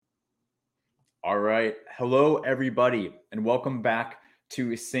All right. Hello, everybody, and welcome back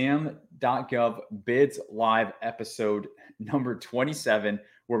to SAM.gov Bids Live episode number 27,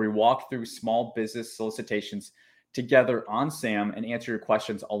 where we walk through small business solicitations together on SAM and answer your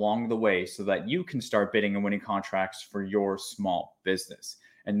questions along the way so that you can start bidding and winning contracts for your small business.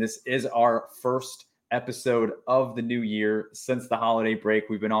 And this is our first episode of the new year since the holiday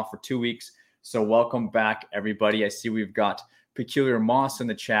break. We've been off for 2 weeks. So welcome back, everybody. I see we've got Peculiar Moss in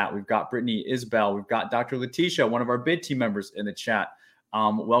the chat. We've got Brittany Isbell. We've got Dr. Letitia, one of our bid team members, in the chat.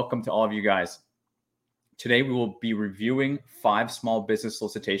 Welcome to all of you guys. Today, we will be reviewing 5 small business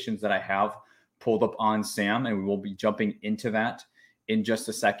solicitations that I have pulled up on SAM, and we will be jumping into that in just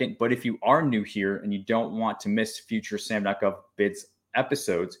a second. But if you are new here and you don't want to miss future SAM.gov bids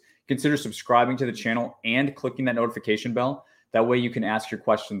episodes, consider subscribing to the channel and clicking that notification bell. That way you can ask your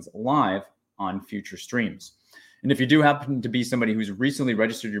questions live on future streams. And if you do happen to be somebody who's recently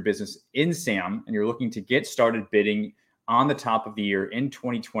registered your business in SAM and you're looking to get started bidding on the top of the year in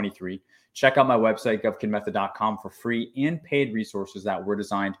 2023, check out my website, govkidmethod.com, for free and paid resources that were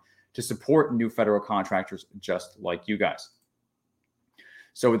designed to support new federal contractors just like you guys.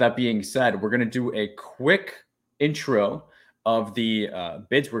 So with that being said, we're going to do a quick intro of the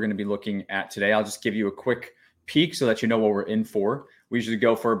bids we're going to be looking at today. I'll just give you a quick peek so that you know what we're in for. We usually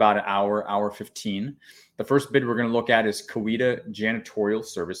go for about an hour 15. The first bid we're going to look at is Coweta Janitorial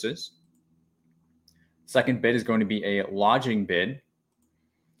Services. Second bid is going to be a lodging bid.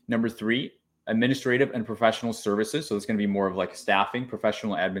 Number 3, administrative and professional services. So it's going to be more of like staffing,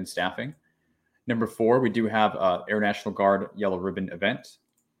 professional admin staffing. Number 4, we do have Air National Guard Yellow Ribbon event.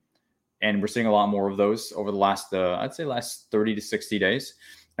 And we're seeing a lot more of those over the last, I'd say last 30 to 60 days.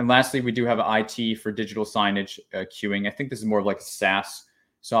 And lastly, we do have IT for digital signage queuing. I think this is more of like SaaS,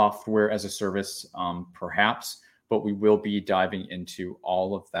 software as a service, perhaps, but we will be diving into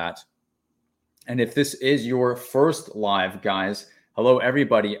all of that. And if this is your first live, guys, hello,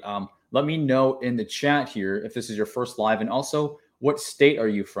 everybody. Let me know in the chat here if this is your first live, and also what state are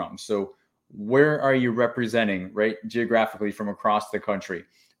you from? So where are you representing, right, geographically from across the country?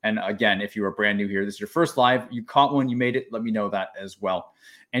 And again, if you are brand new here, this is your first live, you caught one, you made it, let me know that as well.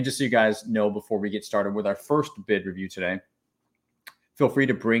 And just so you guys know, before we get started with our first bid review today, feel free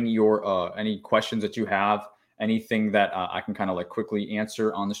to bring your any questions that you have, anything that I can kind of like quickly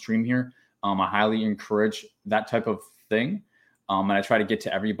answer on the stream here. I highly encourage that type of thing. And I try to get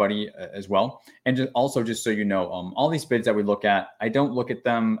to everybody as well. And just so you know, all these bids that we look at, I don't look at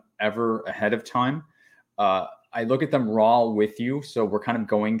them ever ahead of time. I look at them raw with you. So we're kind of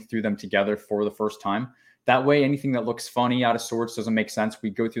going through them together for the first time. That way, anything that looks funny, out of sorts, doesn't make sense,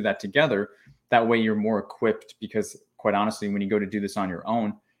 we go through that together. That way you're more equipped, because quite honestly, when you go to do this on your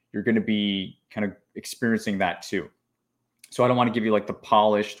own, you're going to be kind of experiencing that too. So I don't want to give you like the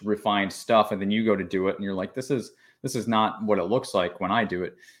polished, refined stuff, and then you go to do it and you're like, this is not what it looks like when I do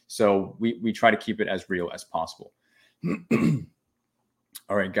it. So we try to keep it as real as possible.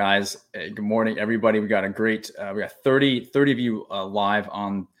 All right, guys. Good morning, everybody. We got a great, we got 30 of you live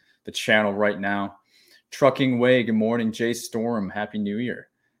on the channel right now. Trucking Way, good morning. Jay Storm, Happy New Year.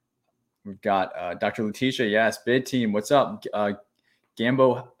 We've got Dr. Letitia, yes, bid team, what's up?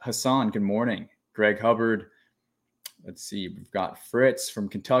 Gambo Hassan, good morning. Greg Hubbard, let's see, we've got Fritz from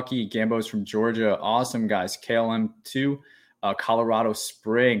Kentucky, Gambo's from Georgia, awesome, guys. KLM2, Colorado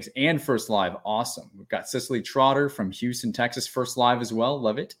Springs, and first live, awesome. We've got Cicely Trotter from Houston, Texas, first live as well,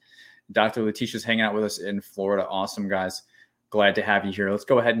 love it. Dr. Letitia's hanging out with us in Florida, awesome, guys. Glad to have you here. Let's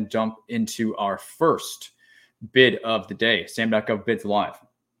go ahead and jump into our first bid of the day, SAM.gov Bids Live.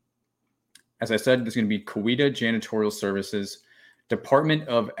 As I said, this is going to be Coweta Janitorial Services, Department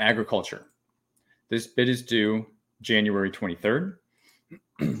of Agriculture. This bid is due January 23rd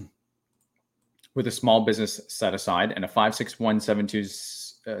with a small business set aside and a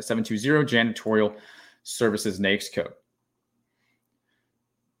 561720 janitorial services NAICS code.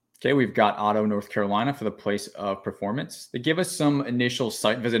 Okay, we've got Otto, North Carolina for the place of performance. They give us some initial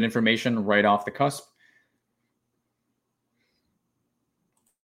site visit information right off the cusp.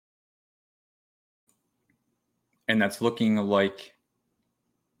 And that's looking like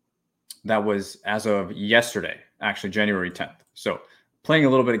that was as of yesterday, actually January 10th. So playing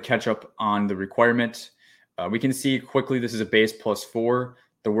a little bit of catch up on the requirement. We can see quickly this is a base +4.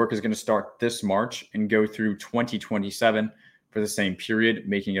 The work is going to start this March and go through 2027 for the same period,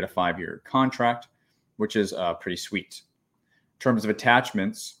 making it a 5-year contract, which is pretty sweet. In terms of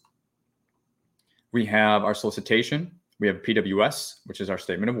attachments, we have our solicitation. We have PWS, which is our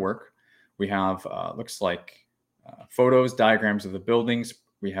statement of work. We have, looks like photos, diagrams of the buildings.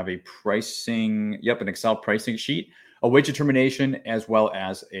 We have a pricing, an Excel pricing sheet, a wage determination, as well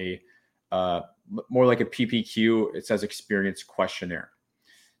as a more like a PPQ. It says experience questionnaire.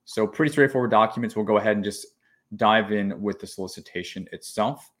 So pretty straightforward documents. We'll go ahead and just dive in with the solicitation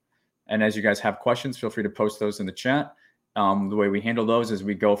itself. And as you guys have questions, feel free to post those in the chat. The way we handle those is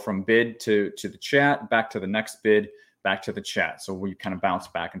we go from bid to the chat, back to the next bid, back to the chat. So we kind of bounce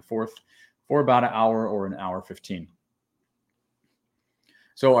back and forth for about an hour or an hour 15.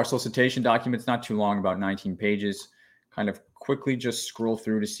 So our solicitation document's not too long, about 19 pages. Kind of quickly just scroll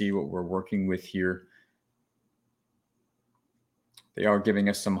through to see what we're working with here. They are giving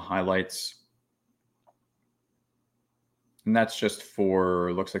us some highlights. And that's just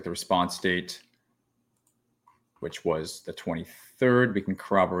for, looks like the response date, which was the 23rd. We can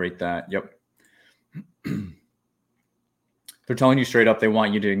corroborate that. Yep. They're telling you straight up they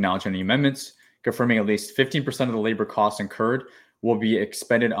want you to acknowledge any amendments, confirming at least 15% of the labor costs incurred will be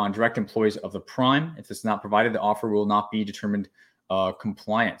expended on direct employees of the prime. If this is not provided, the offer will not be determined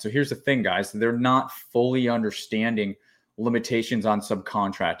compliant. So here's the thing, guys. They're not fully understanding limitations on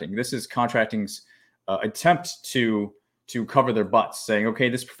subcontracting. This is contracting's attempt to cover their butts, saying, okay,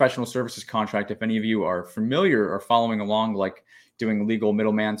 this professional services contract, if any of you are familiar or following along, like doing legal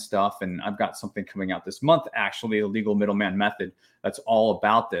middleman stuff, and I've got something coming out this month, actually, a legal middleman method that's all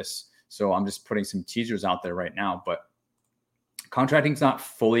about this. So I'm just putting some teasers out there right now, but contracting's not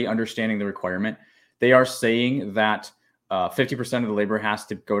fully understanding the requirement. They are saying that 50% of the labor has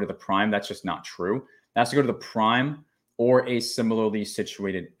to go to the prime. That's just not true. It has to go to the prime or a similarly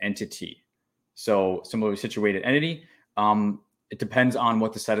situated entity. So similarly situated entity, it depends on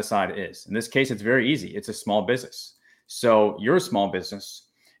what the set aside is. In this case, it's very easy. It's a small business. So you're a small business.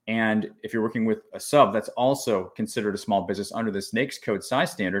 And if you're working with a sub that's also considered a small business under this NAICS code size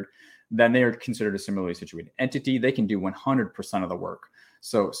standard, then they are considered a similarly situated entity. They can do 100% of the work.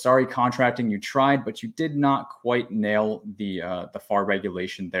 So sorry, contracting, you tried, but you did not quite nail the FAR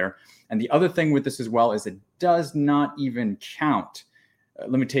regulation there. And the other thing with this as well is it does not even count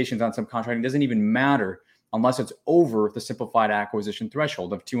limitations on subcontracting. It doesn't even matter unless it's over the simplified acquisition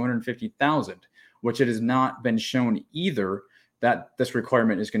threshold of 250,000, which it has not been shown either that this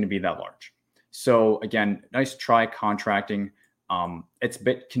requirement is going to be that large. So again, nice try contracting. It's a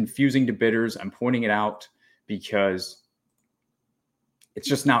bit confusing to bidders. I'm pointing it out because it's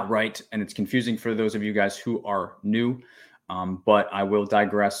just not right. And it's confusing for those of you guys who are new, but I will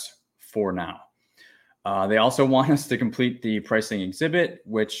digress for now. They also want us to complete the pricing exhibit,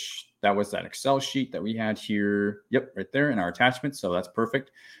 which that was that Excel sheet that we had here. Yep, right there in our attachment. So that's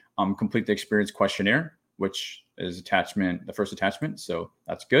perfect. Complete the experience questionnaire, which is attachment, the first attachment. So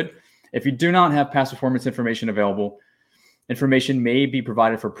that's good. If you do not have past performance information available, information may be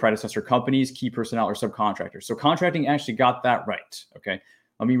provided for predecessor companies, key personnel, or subcontractors. So contracting actually got that right. Okay.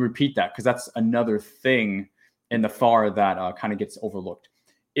 Let me repeat that because that's another thing in the FAR that kind of gets overlooked.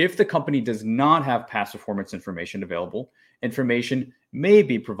 If the company does not have past performance information available, information may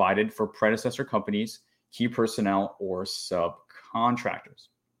be provided for predecessor companies, key personnel, or subcontractors.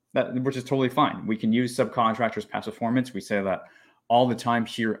 Which is totally fine. We can use subcontractors' past performance. We say that all the time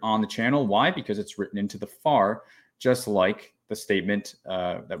here on the channel. Why? Because it's written into the FAR, just like the statement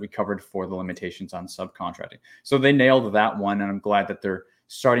that we covered for the limitations on subcontracting. So they nailed that one, and I'm glad that they're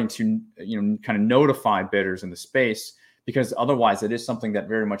starting to, kind of notify bidders in the space, because otherwise it is something that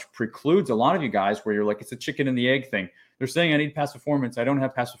very much precludes a lot of you guys where you're like, it's a chicken and the egg thing. They're saying I need past performance. I don't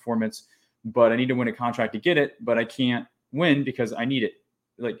have past performance, but I need to win a contract to get it, but I can't win because I need it.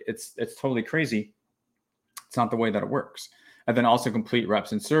 Like it's totally crazy. It's not the way that it works. And then also complete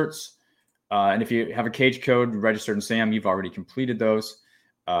reps inserts. And if you have a cage code registered in SAM, you've already completed those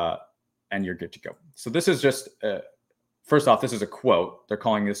and you're good to go. So this is just, first off, this is a quote. They're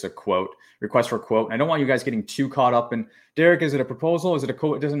calling this a quote, request for a quote. And I don't want you guys getting too caught up in, Derek, is it a proposal? Is it a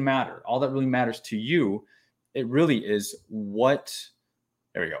quote? It doesn't matter. All that really matters to you, it really is what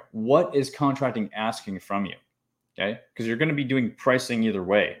is contracting asking from you? Okay. Because you're going to be doing pricing either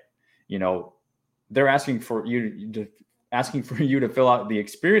way. They're asking for you to fill out the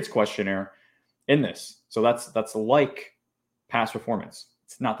experience questionnaire in this. So that's like past performance.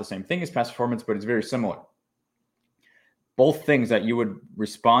 It's not the same thing as past performance, but it's very similar. Both things that you would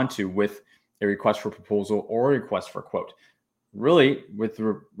respond to with a request for proposal or a request for a quote. Really, with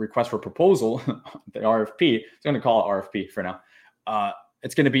the request for proposal, the RFP, it's going to call it RFP for now.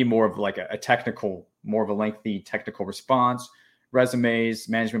 It's going to be more of like a technical, more of a lengthy technical response, resumes,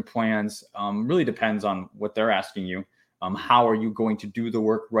 management plans. Really depends on what they're asking you. How are you going to do the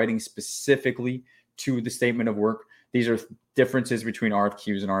work, writing specifically to the statement of work? These are differences between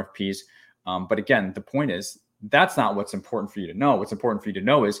RFQs and RFPs. But again, the point is, that's not what's important for you to know. What's important for you to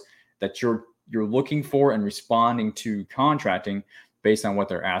know is that you're looking for and responding to contracting based on what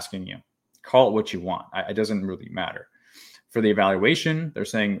they're asking you. Call it what you want. It doesn't really matter. For the evaluation, they're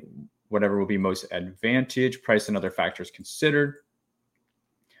saying whatever will be most advantage, price and other factors considered.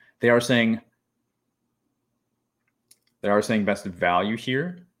 They are saying best value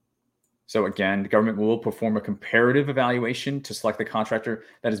here. So again, the government will perform a comparative evaluation to select the contractor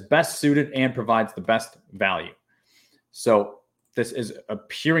that is best suited and provides the best value. So this is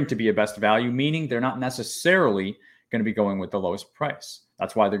appearing to be a best value, meaning they're not necessarily going to be going with the lowest price.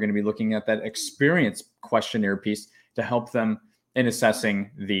 That's why they're going to be looking at that experience questionnaire piece to help them in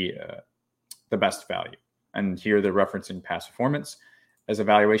assessing the best value. And here they're referencing past performance as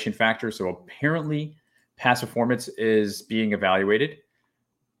evaluation factor. So apparently past performance is being evaluated,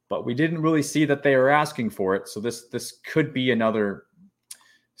 but we didn't really see that they are asking for it. So this could be another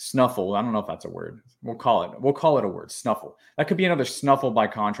snuffle. I don't know if that's a word. We'll call it a word, snuffle. That could be another snuffle by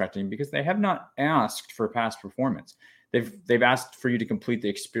contracting because they have not asked for past performance. They've asked for you to complete the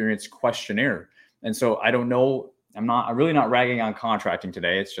experience questionnaire. And so I don't know. I'm really not ragging on contracting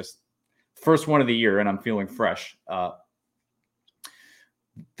today. It's just first one of the year and I'm feeling fresh.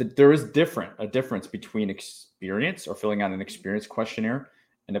 There is a difference between experience or filling out an experience questionnaire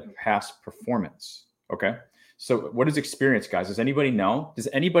and a past performance. Okay. So what is experience, guys? Does anybody know? Does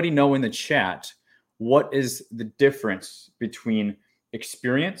anybody know in the chat what is the difference between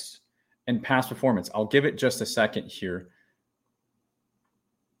experience and past performance? I'll give it just a second here.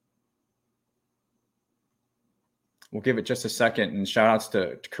 We'll give it just a second. And shout outs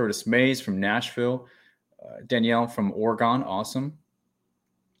to Curtis Mays from Nashville, Danielle from Oregon, awesome.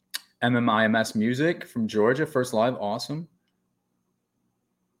 MMIMS Music from Georgia, first live, awesome.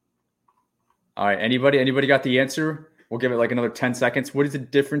 All right, anybody got the answer? We'll give it like another 10 seconds. What is the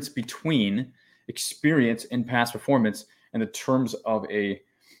difference between experience and past performance in the terms of a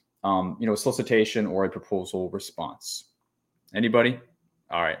solicitation or a proposal response? Anybody?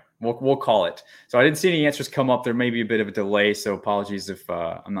 All right, we'll call it. So I didn't see any answers come up. There may be a bit of a delay, so apologies if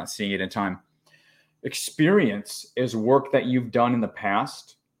I'm not seeing it in time. Experience is work that you've done in the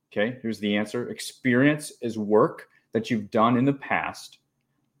past. Okay, here's the answer. Experience is work that you've done in the past.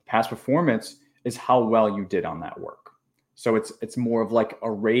 Past performance is how well you did on that work. So it's more of like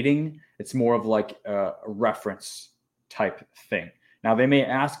a rating. It's more of like a reference type thing. Now they may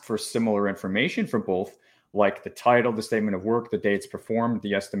ask for similar information for both, like the title, the statement of work, the dates performed,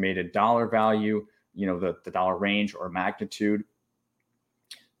 the estimated dollar value, the dollar range or magnitude.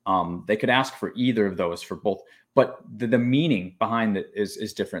 They could ask for either of those for both, but the meaning behind it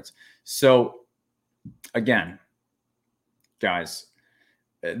is different. So again, guys,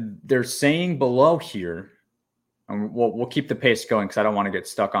 they're saying below here, and we'll keep the pace going because I don't want to get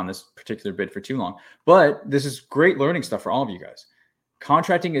stuck on this particular bid for too long, but this is great learning stuff for all of you guys.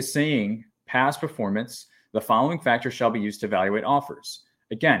 Contracting is saying past performance, the following factors shall be used to evaluate offers.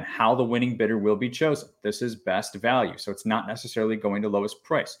 Again, how the winning bidder will be chosen. This is best value. So it's not necessarily going to lowest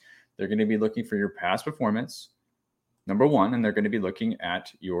price. They're going to be looking for your past performance, number one, and they're going to be looking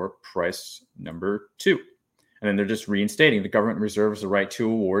at your price, number two. And then they're just reinstating the government reserves the right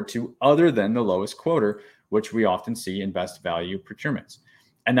to award to other than the lowest quoter, which we often see in best value procurements.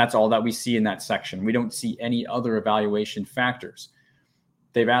 And that's all that we see in that section. We don't see any other evaluation factors.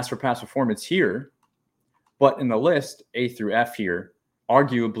 They've asked for past performance here, but in the list, A through F here,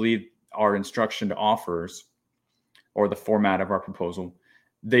 arguably our instruction to offers or the format of our proposal,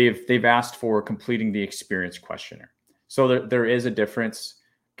 they've asked for completing the experience questionnaire. So there is a difference,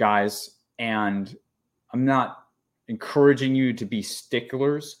 guys, and I'm not encouraging you to be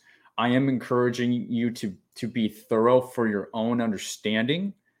sticklers. I am encouraging you to be thorough for your own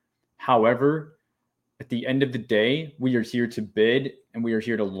understanding. However, at the end of the day, we are here to bid and we are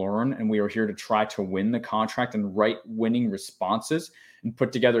here to learn and we are here to try to win the contract and write winning responses and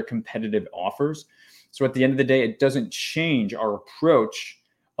put together competitive offers. So at the end of the day, it doesn't change our approach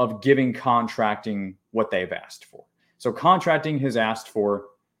of giving contracting what they've asked for. So contracting has asked for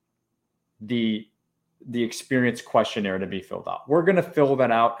the experience questionnaire to be filled out. We're going to fill that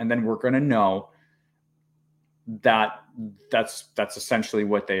out and then we're going to know that that's essentially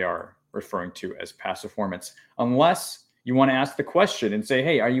what they are referring to as past performance, unless you want to ask the question and say,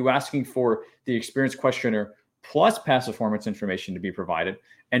 hey, are you asking for the experience questionnaire plus past performance information to be provided?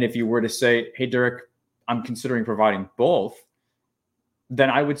 And if you were to say, hey, Derek, I'm considering providing both, then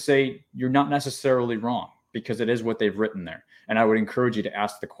I would say you're not necessarily wrong because it is what they've written there. And I would encourage you to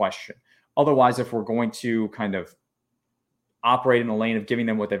ask the question. Otherwise, if we're going to kind of operate in the lane of giving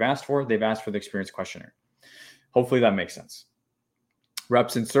them what they've asked for the experience questionnaire. Hopefully that makes sense.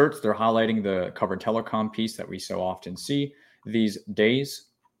 Reps inserts, they're highlighting the covered telecom piece that we so often see these days.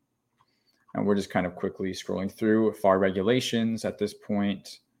 And we're just kind of quickly scrolling through FAR regulations at this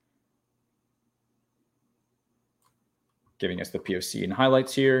point. giving us the POC and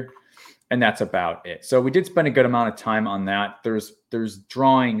highlights here. And that's about it. So we did spend a good amount of time on that. There's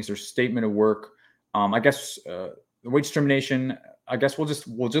drawings, there's statement of work. I guess the wage determination. I guess we'll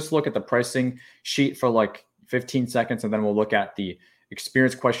just look at the pricing sheet for like 15 seconds, and then we'll look at the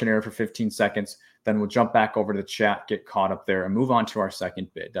experience questionnaire for 15 seconds. Then we'll jump back over to the chat, get caught up there, and move on to our second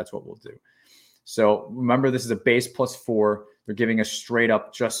bid. That's what we'll do. So remember, this is a base plus 4. They're giving us straight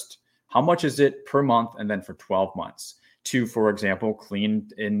up just how much is it per month, and then for 12 months. To, for example, clean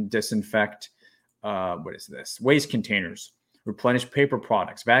and disinfect, what is this? Waste containers, replenish paper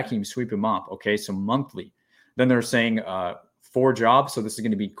products, vacuum, sweep, and mop. Okay, so monthly. Then they're saying 4 jobs. So this is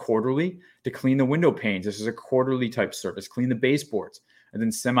going to be quarterly to clean the window panes. This is a quarterly type service. Clean the baseboards. And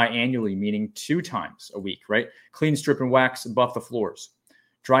then semi-annually, meaning 2 times a week, right? Clean, strip, and wax, buff the floors.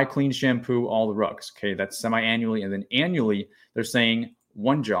 Dry, clean, shampoo, all the rugs. Okay, that's semi-annually. And then annually, they're saying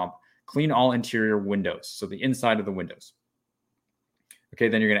 1 job. Clean all interior windows, so the inside of the windows. Okay,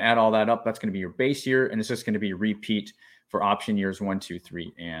 then you're going to add all that up. That's going to be your base year, and it's just going to be a repeat for option years 1, 2,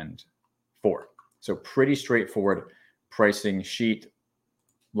 3, and 4. So pretty straightforward pricing sheet.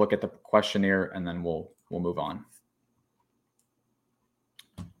 Look at the questionnaire, and then we'll move on.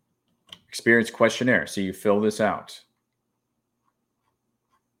 Experience questionnaire. So you fill this out.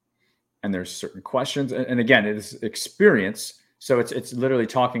 And there's certain questions. And again, it is experience. So it's literally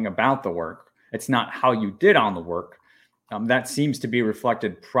talking about the work. It's not how you did on the work. That seems to be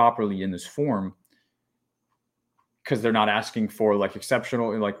reflected properly in this form because they're not asking for like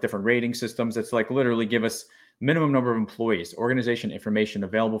exceptional, like different rating systems. It's like literally give us minimum number of employees, organization information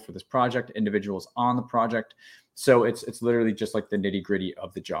available for this project, individuals on the project. So it's literally just like the nitty gritty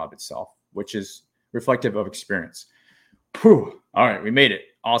of the job itself, which is reflective of experience. Whew. All right, we made it.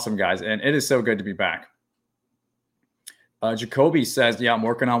 Awesome, guys. And it is so good to be back. Jacoby says, yeah, I'm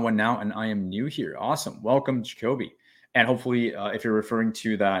working on one now and I am new here. Awesome. Welcome, Jacoby. And hopefully, if you're referring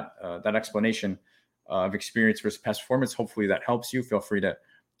to that explanation of experience versus past performance, hopefully that helps you. Feel free to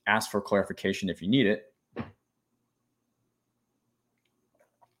ask for clarification if you need it.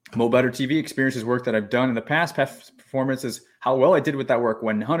 Mo Better TV experience is work that I've done in the past. Past performance is how well I did with that work.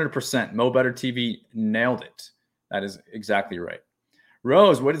 100%. Mo Better TV nailed it. That is exactly right.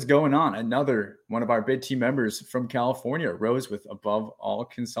 Rose, what is going on? Another one of our bid team members from California. Rose with Above All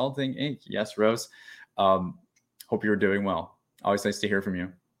Consulting Inc. Yes, Rose. Hope you're doing well. Always nice to hear from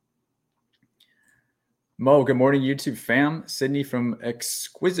you. Mo, good morning, YouTube fam. Sydney from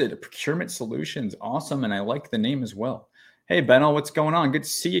Exquisite Procurement Solutions. Awesome, and I like the name as well. Hey, Benel, what's going on? Good to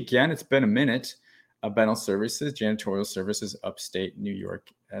see you again. It's been a minute. Benel Services, Janitorial Services, Upstate New York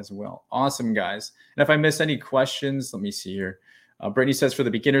as well. Awesome, guys. And if I miss any questions, let me see here. Brittany says, for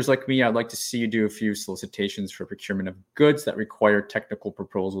the beginners like me, I'd like to see you do a few solicitations for procurement of goods that require technical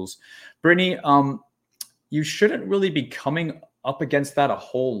proposals. Brittany, you shouldn't really be coming up against that a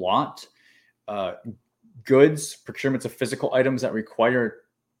whole lot. Goods, procurements of physical items that require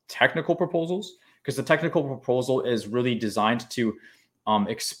technical proposals, because the technical proposal is really designed to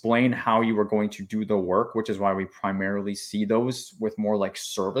explain how you are going to do the work, which is why we primarily see those with more like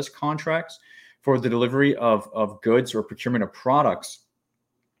service contracts. For the delivery of goods or procurement of products,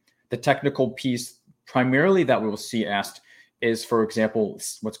 the technical piece primarily that we will see asked is, for example,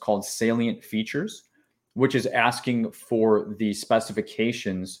 what's called salient features, which is asking for the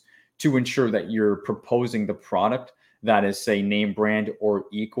specifications to ensure that you're proposing the product that is, say, name brand or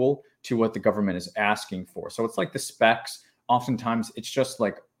equal to what the government is asking for. So it's like the specs. Oftentimes, it's just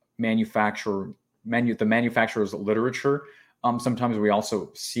like the manufacturer's literature. Sometimes we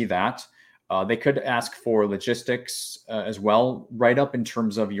also see that. They could ask for logistics as well, right up in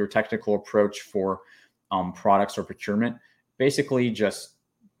terms of your technical approach for products or procurement. Basically, just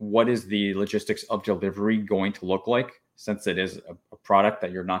what is the logistics of delivery going to look like? Since it is a product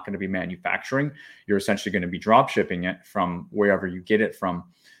that you're not going to be manufacturing, you're essentially going to be drop shipping it from wherever you get it from.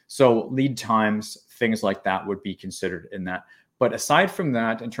 So lead times, things like that would be considered in that. But aside from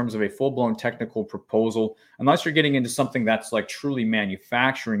that, in terms of a full-blown technical proposal, unless you're getting into something that's like truly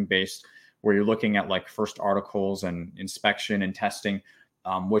manufacturing based, where you're looking at like first articles and inspection and testing,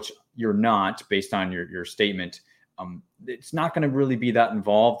 which you're not based on your statement, it's not going to really be that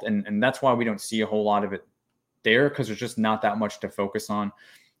involved. And that's why we don't see a whole lot of it there, because there's just not that much to focus on.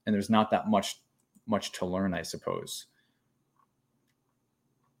 And there's not that much to learn, I suppose.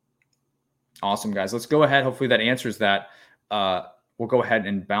 Awesome, guys. Let's go ahead. Hopefully that answers that. We'll go ahead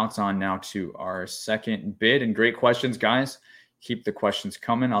and bounce on now to our second bid. And great questions, guys. Keep the questions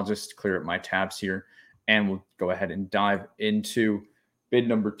coming. I'll just clear up my tabs here and we'll go ahead and dive into bid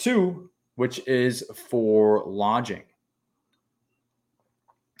number 2, which is for lodging.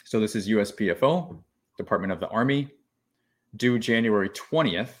 So this is USPFO, Department of the Army. due January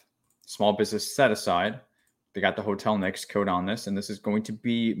 20th. Small business set aside. They got the hotel next code on this, and this is going to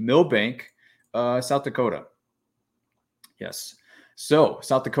be Millbank, South Dakota. Yes. So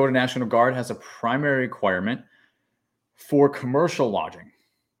South Dakota National Guard has a primary requirement for commercial lodging,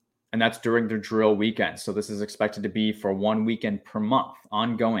 and that's during their drill weekend. So this is expected to be for 1 weekend per month,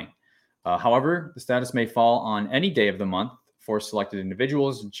 ongoing. However, the status may fall on any day of the month for selected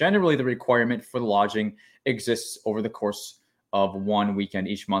individuals. Generally, the requirement for the lodging exists over the course of 1 weekend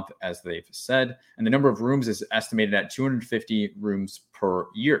each month, as they've said. And the number of rooms is estimated at 250 rooms per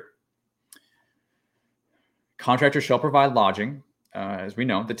year. Contractors shall provide lodging. As we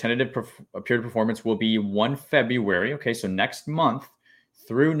know, the tentative period of performance will be 1 February. Okay, so next month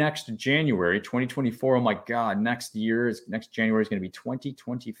through next January 2024. Oh my God, next January is going to be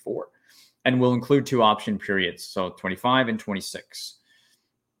 2024. And will include 2 option periods, so 25 and 26.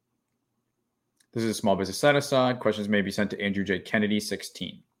 This is a small business set aside. Questions may be sent to Andrew J. Kennedy,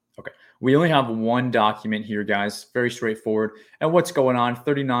 16. Okay, we only have one document here, guys. Very straightforward. And what's going on?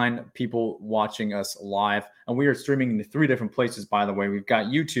 39 people watching us live. And we are streaming in 3 different places, by the way. We've got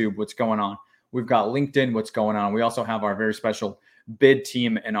YouTube, what's going on? We've got LinkedIn, what's going on? We also have our very special bid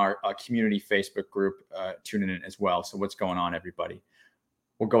team in our community Facebook group tuning in as well. So what's going on, everybody?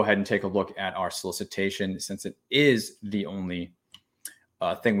 We'll go ahead and take a look at our solicitation, since it is the only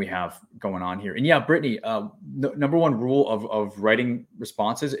thing we have going on here. And yeah, Brittany, number one rule of writing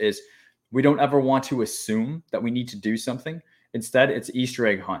responses is we don't ever want to assume that we need to do something. Instead, it's Easter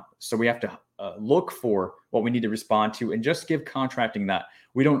egg hunt. So we have to look for what we need to respond to and just give contracting that.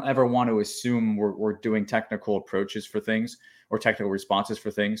 We don't ever want to assume we're doing technical approaches for things or technical responses for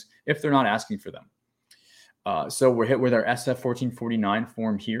things if they're not asking for them. So we're hit with our SF 1449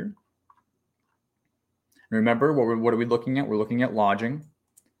 form here. Remember, what are we looking at? We're looking at lodging.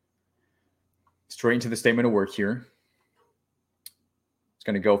 Straight into the statement of work here. It's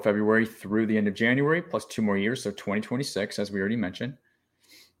going to go February through the end of January, plus 2 more years, so 2026, as we already mentioned.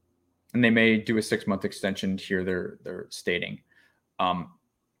 And they may do a 6-month extension here, they're stating.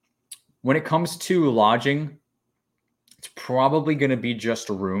 When it comes to lodging, it's probably going to be just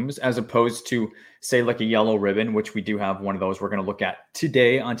rooms, as opposed to, say, like a yellow ribbon, which we do have one of those we're going to look at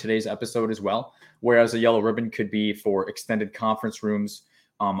today on today's episode as well. Whereas a yellow ribbon could be for extended conference rooms,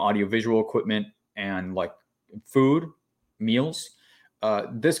 audiovisual equipment, and like food, meals.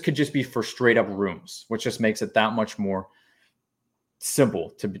 This could just be for straight up rooms, which just makes it that much more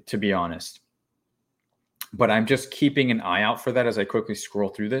simple, to be honest. But I'm just keeping an eye out for that as I quickly scroll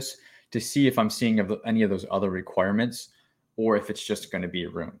through this to see if I'm seeing any of those other requirements or if it's just going to be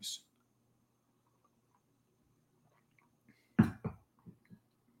rooms. And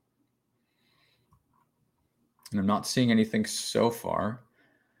I'm not seeing anything so far.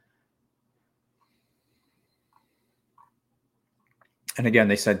 And again,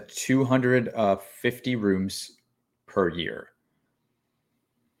 they said 250 rooms per year.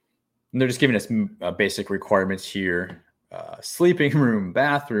 And they're just giving us basic requirements here. Sleeping room,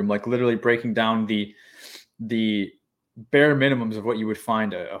 bathroom, like literally breaking down the bare minimums of what you would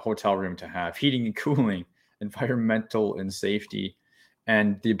find a hotel room to have. Heating and cooling, environmental and safety,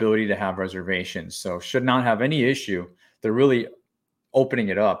 and the ability to have reservations. So should not have any issue. They're really opening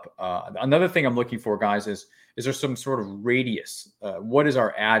it up. Another thing I'm looking for, guys, is there some sort of radius? What is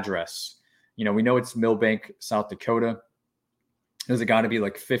our address? We know it's Millbank, South Dakota. Does it got to be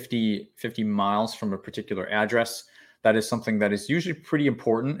like 50 miles from a particular address? That is something that is usually pretty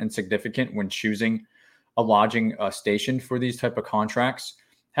important and significant when choosing a lodging station for these type of contracts.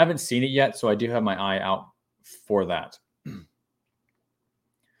 Haven't seen it yet, so I do have my eye out for that.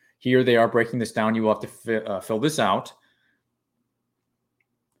 Here they are breaking this down. You will have to fill this out.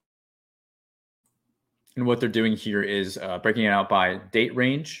 And what they're doing here is breaking it out by date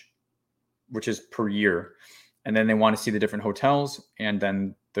range, which is per year. And then they want to see the different hotels and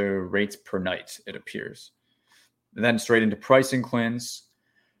then the rates per night, it appears. And then straight into pricing cleanse.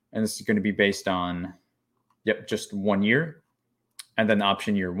 And this is going to be based on, just 1 year. And then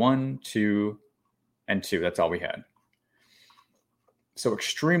option year 1, 2, and 2. That's all we had. So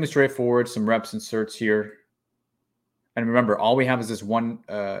extremely straightforward. Some reps inserts here. And remember, all we have is this one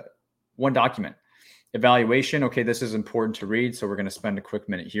document. Evaluation. Okay, this is important to read, so we're going to spend a quick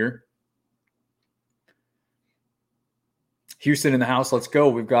minute here. Houston in the house. Let's go.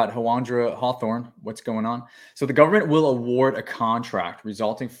 We've got Hawandra Hawthorne. What's going on? So the government will award a contract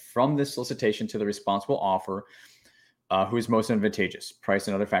resulting from this solicitation to the responsible offer who is most advantageous, price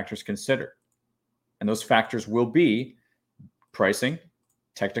and other factors considered. And those factors will be pricing,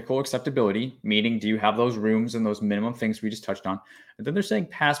 technical acceptability, meaning do you have those rooms and those minimum things we just touched on? And then they're saying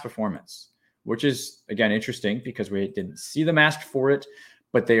past performance. which is, again, interesting because we didn't see them ask for it,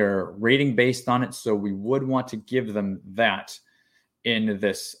 but they are rating based on it. So we would want to give them that in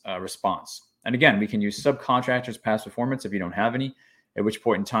this response. And again, we can use subcontractors' past performance if you don't have any, at which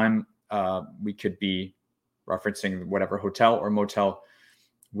point in time we could be referencing whatever hotel or motel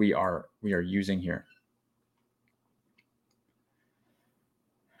we are using here.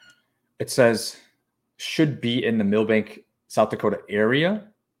 It says should be in the Millbank, South Dakota area,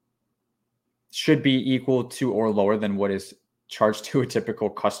 should be equal to or lower than what is charged to a typical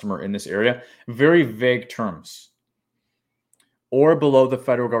customer in this area. Very vague terms. Or below the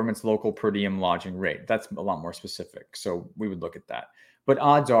federal government's local per diem lodging rate. That's a lot more specific. So we would look at that. But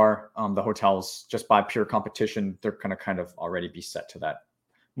odds are the hotels, just by pure competition, they're going to kind of already be set to that.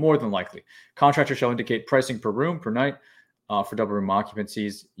 More than likely. Contractor shall indicate pricing per room per night for double room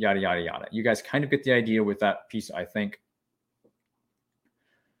occupancies, yada, yada, yada. You guys kind of get the idea with that piece, I think.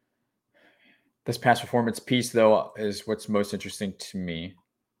 This past performance piece, though, is what's most interesting to me.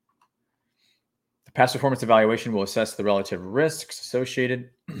 The past performance evaluation will assess the relative risks associated.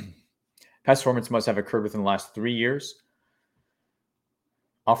 Past performance must have occurred within the last 3 years.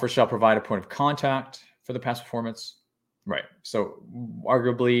 Offer shall provide a point of contact for the past performance. Right. So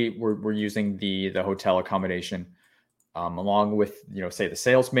arguably, we're using the hotel accommodation along with, say the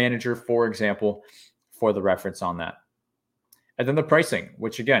sales manager, for example, for the reference on that. And then the pricing,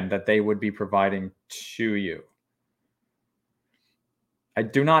 which again, that they would be providing to you. I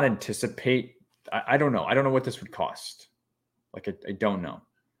do not anticipate, I don't know. I don't know what this would cost. Like, I don't know.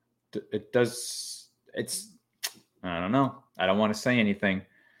 I don't know. I don't want to say anything.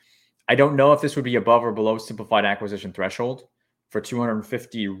 I don't know if this would be above or below simplified acquisition threshold for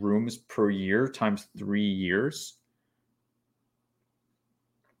 250 rooms per year times 3 years.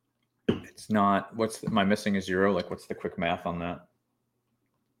 It's not, am I missing a zero? Like, what's the quick math on that?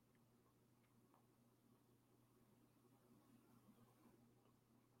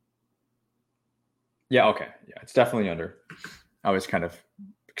 Yeah, okay. Yeah, it's definitely under. I was kind of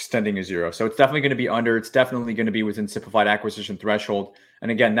extending a zero. So it's definitely going to be under. It's definitely going to be within simplified acquisition threshold.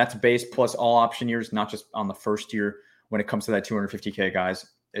 And again, that's base plus all option years, not just on the first year. When it comes to that 250K, guys,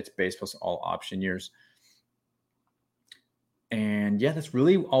 it's base plus all option years. And yeah, that's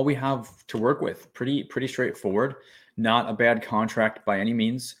really all we have to work with. Pretty straightforward. Not a bad contract by any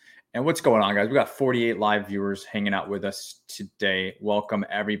means. And what's going on, guys? We got 48 live viewers hanging out with us today. Welcome,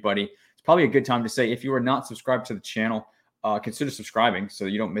 everybody. It's probably a good time to say, if you are not subscribed to the channel, consider subscribing so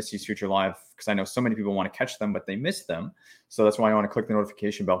that you don't miss these future live, because I know so many people want to catch them, but they miss them. So that's why I want to click the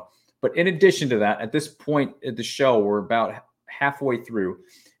notification bell. But in addition to that, at this point in the show, we're about halfway through.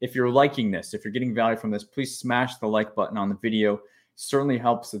 If you're liking this, if you're getting value from this, please smash the like button on the video. It certainly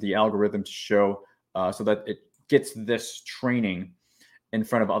helps the algorithm to show so that it gets this training in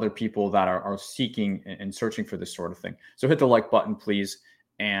front of other people that are seeking and searching for this sort of thing. So hit the like button, please,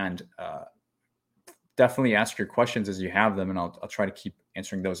 and definitely ask your questions as you have them, and I'll try to keep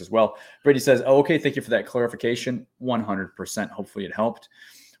answering those as well. Brady says, oh, okay, thank you for that clarification. 100%. Hopefully it helped.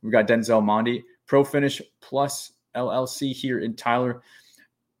 We've got Denzel Mondi, Pro Finish Plus LLC here in Tyler.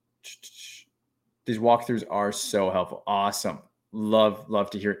 These walkthroughs are so helpful. Awesome. Love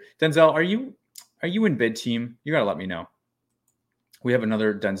to hear it. Denzel, are you in bid team? You got to let me know. We have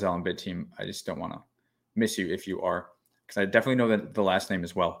another Denzel in bid team. I just don't want to miss you if you are, because I definitely know that the last name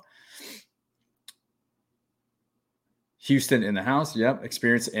as well. Houston in the house. Yep.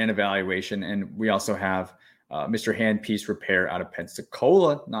 Experience and evaluation. And we also have Mr. Handpiece Repair out of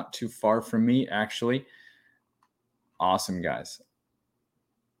Pensacola, not too far from me, actually. Awesome, guys.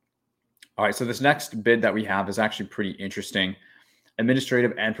 All right. So this next bid that we have is actually pretty interesting.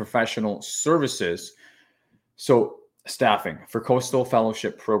 Administrative and professional services. So staffing for coastal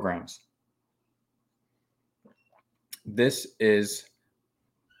fellowship programs. This is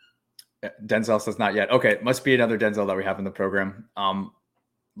Denzel says not yet. Okay, it must be another Denzel that we have in the program. A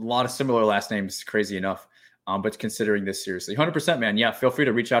lot of similar last names, crazy enough. But considering this seriously, 100%, man. Yeah, feel free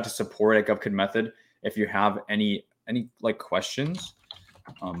to reach out to support at GovKidMethod if you have any like questions.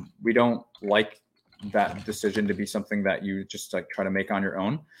 We don't like that decision to be something that you just like try to make on your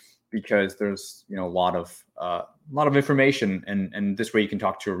own, because there's a lot of information, and this way you can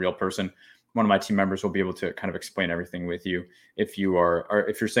talk to a real person. One of my team members will be able to kind of explain everything with you. If you're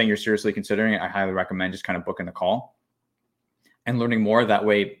saying you're seriously considering it, I highly recommend just kind of booking the call and learning more. That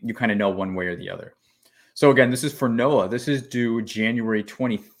way you kind of know one way or the other. So again, this is for NOAA. This is due January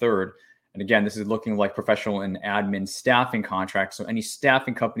 23rd. And again, this is looking like professional and admin staffing contracts. So any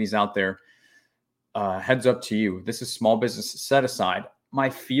staffing companies out there, heads up to you. This is small business set aside. My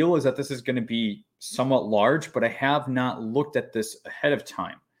feel is that this is going to be somewhat large, but I have not looked at this ahead of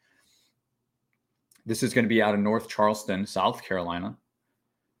time. This is going to be out of North Charleston, South Carolina.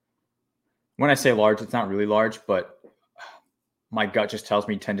 When I say large, it's not really large, but my gut just tells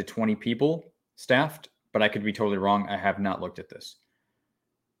me 10 to 20 people staffed, but I could be totally wrong. I have not looked at this.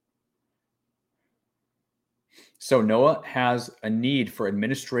 So NOAA has a need for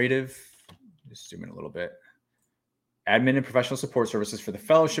administrative, just zoom in a little bit, admin and professional support services for the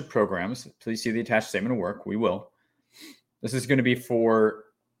fellowship programs. Please see the attached statement of work. We will. This is going to be for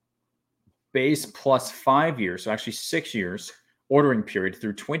base plus 5 years, so actually 6 years ordering period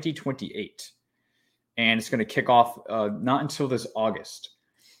through 2028. And it's going to kick off not until this August.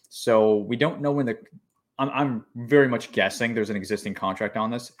 So we don't know when I'm very much guessing there's an existing contract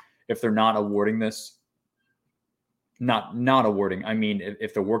on this. If they're not awarding this, not awarding, I mean,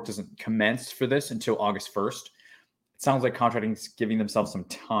 if the work doesn't commence for this until August 1st, it sounds like contracting is giving themselves some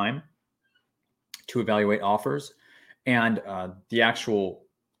time to evaluate offers. And the actual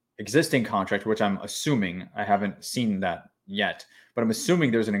existing contract, which I'm assuming, I haven't seen that yet, but I'm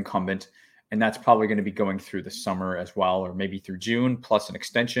assuming there's an incumbent, and that's probably going to be going through the summer as well, or maybe through June plus an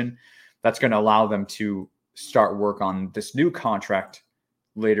extension. That's going to allow them to start work on this new contract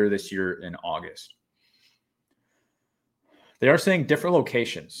later this year in August. They are saying different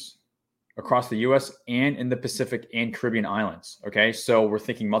locations across the US and in the Pacific and Caribbean islands. Okay, so we're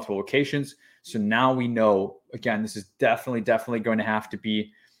thinking multiple locations. So now we know, again, this is definitely going to have to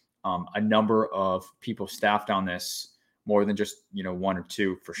be a number of people staffed on this, more than just, one or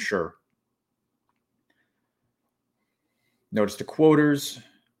two for sure. Notice the quoters.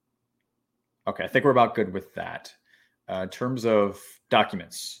 Okay, I think we're about good with that. In terms of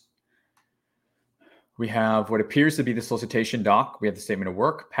documents, we have what appears to be the solicitation doc. We have the statement of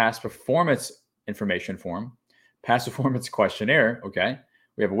work, past performance information form, past performance questionnaire. Okay.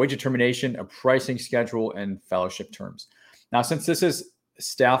 We have a wage determination, a pricing schedule, and fellowship terms. Now, since this is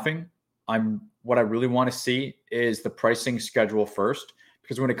staffing, what I really want to see is the pricing schedule first,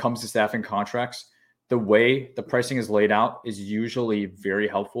 because when it comes to staffing contracts, the way the pricing is laid out is usually very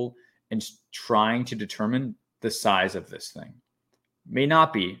helpful in trying to determine the size of this thing. May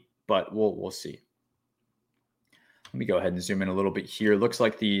not be, but we'll see. Let me go ahead and zoom in a little bit here. Looks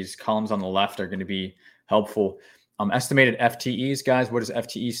like these columns on the left are going to be helpful. Estimated FTEs, guys. What does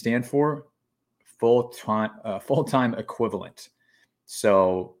FTE stand for? Full-time equivalent.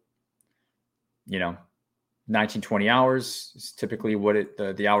 So, 19, 20 hours is typically what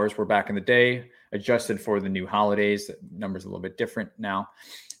the hours were back in the day, adjusted for the new holidays. The number's a little bit different now.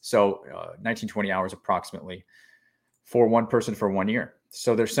 So 19, 20 hours approximately for one person for 1 year.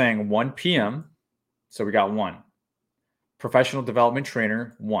 So they're saying 1 PM. So we got 1. Professional development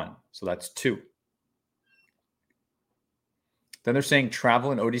trainer, 1. So that's 2. Then they're saying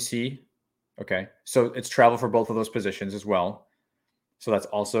travel and ODC. Okay. So it's travel for both of those positions as well. So that's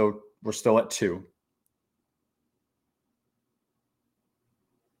also, we're still at 2.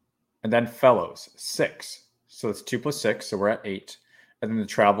 And then fellows, 6. So it's 2 plus 6. So we're at 8. And then the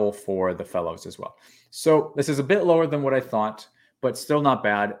travel for the fellows as well. So this is a bit lower than what I thought, but still not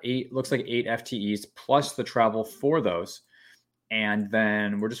bad. 8 looks like 8 FTEs plus the travel for those. And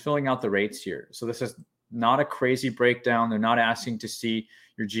then we're just filling out the rates here. So this is not a crazy breakdown. They're not asking to see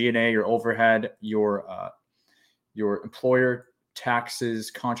your G&A, your overhead, your employer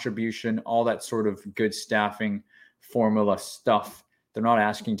taxes, contribution, all that sort of good staffing formula stuff. They're not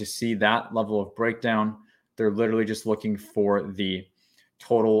asking to see that level of breakdown. They're literally just looking for the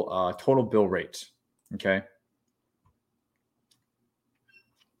total bill rate. Okay.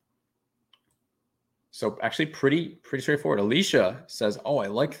 So actually pretty straightforward. Alicia says, "Oh, I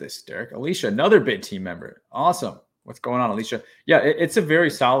like this, Derek." Alicia, another bid team member. Awesome. What's going on, Alicia? Yeah, it's a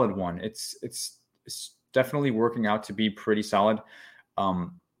very solid one. It's definitely working out to be pretty solid.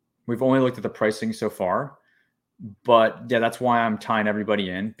 We've only looked at the pricing so far, but yeah, that's why I'm tying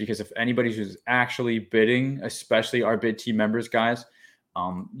everybody in, because if anybody who's actually bidding, especially our bid team members, guys,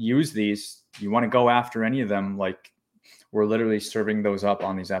 use these. You want to go after any of them, like we're literally serving those up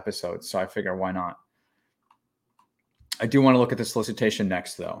on these episodes. So I figure, why not? I do want to look at the solicitation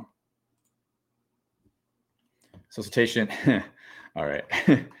next, though. Solicitation. All right.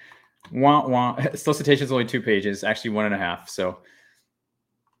 Solicitation is only 2 pages, actually 1.5. So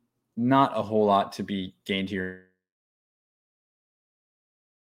not a whole lot to be gained here.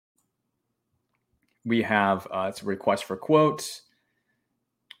 We have it's a request for quote.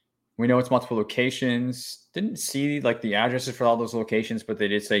 We know it's multiple locations. Didn't see like the addresses for all those locations, but they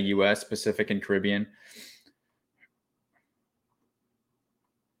did say US, Pacific, and Caribbean.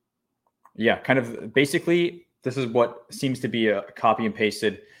 Yeah, kind of basically, this is what seems to be a copy and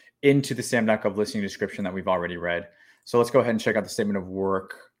pasted into the SAM.gov listing description that we've already read. So let's go ahead and check out the statement of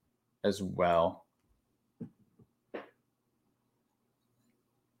work as well.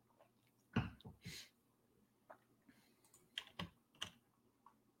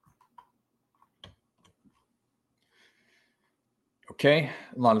 Okay,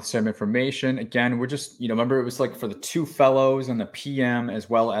 a lot of the same information. Again, we're just, remember it was like for the 2 fellows and the PM as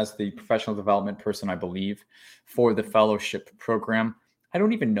well as the professional development person, I believe, for the fellowship program. I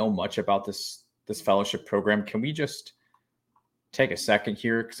don't even know much about this fellowship program. Can we just take a second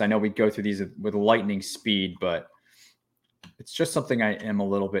here? Because I know we go through these with lightning speed, but it's just something I am a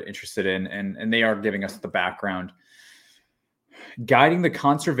little bit interested in, and they are giving us the background. Guiding the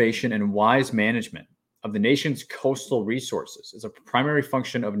conservation and wise management of the nation's coastal resources is a primary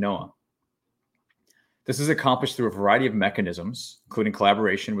function of NOAA. This is accomplished through a variety of mechanisms, including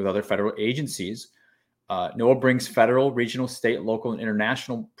collaboration with other federal agencies. NOAA brings federal, regional, state, local, and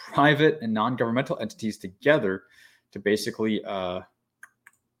international private and non-governmental entities together to basically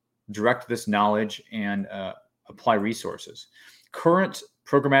direct this knowledge and apply resources. Current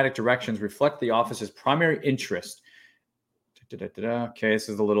programmatic directions reflect the office's primary interest. Okay, this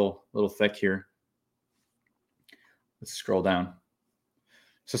is a little thick here. Let's scroll down.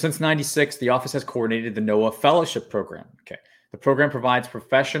 So since 96, the office has coordinated the NOAA Fellowship Program. Okay. The program provides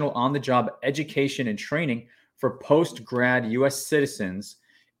professional on-the-job education and training for post-grad U.S. citizens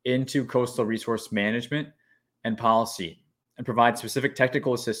into coastal resource management and policy, and provides specific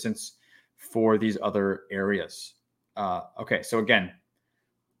technical assistance for these other areas. Okay, so again,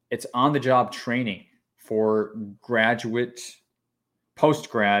 it's on-the-job training for graduate,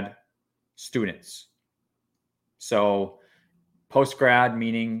 post-grad students. So post-grad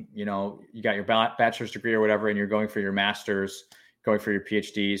meaning, you got your bachelor's degree or whatever, and you're going for your master's, going for your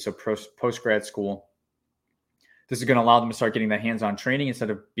PhD. So post-grad school. This is going to allow them to start getting that hands-on training instead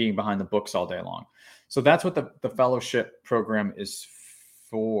of being behind the books all day long. So that's what the fellowship program is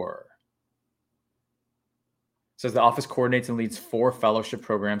for. It says the office coordinates and leads 4 fellowship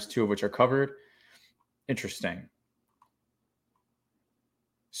programs, 2 of which are covered. Interesting.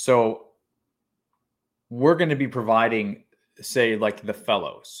 So we're going to be providing, say, like the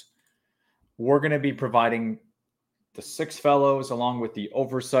fellows. We're going to be providing the 6 fellows along with the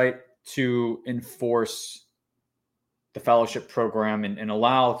oversight to enforce the fellowship program and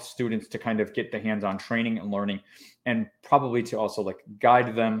allow students to kind of get the hands-on training and learning, and probably to also like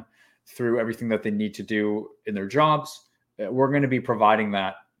guide them through everything that they need to do in their jobs. We're going to be providing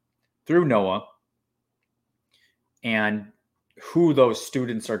that through NOAA, and who those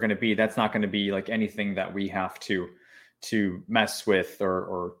students are going to be, that's not going to be like anything that we have to mess with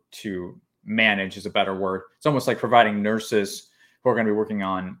or to manage is a better word. It's almost like providing nurses who are going to be working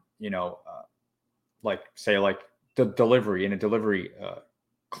on, like say like the delivery in a delivery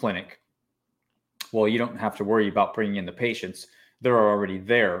clinic. Well, you don't have to worry about bringing in the patients. They're already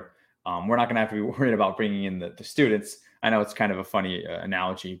there. We're not going to have to be worried about bringing in the students. I know it's kind of a funny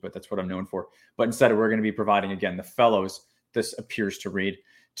analogy, but that's what I'm known for. But instead, we're going to be providing, again, the fellows, this appears to read,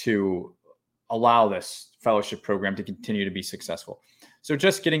 to allow this fellowship program to continue to be successful. So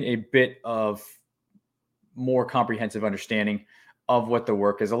just getting a bit of more comprehensive understanding of what the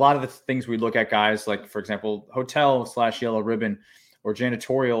work is. A lot of the things we look at, guys, like, for example, hotel/yellow ribbon or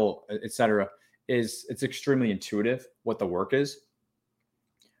janitorial, etc., it's extremely intuitive what the work is.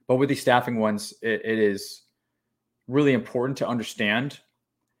 But with these staffing ones, it is really important to understand,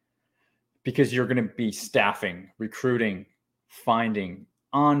 because you're going to be staffing, recruiting, finding,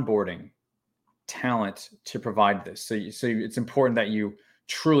 onboarding talent to provide this. So it's important that you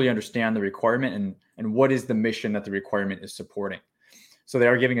truly understand the requirement and what is the mission that the requirement is supporting. So they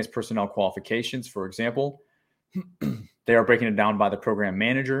are giving us personnel qualifications, for example. They are breaking it down by the program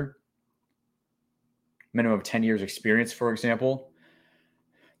manager, minimum of 10 years experience, for example.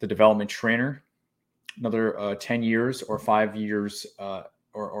 The development trainer, another 10 years or 5 years,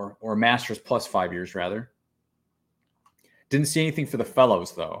 or a master's plus 5 years, rather. Didn't see anything for the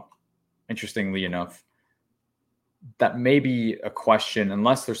fellows, though, interestingly enough. That may be a question,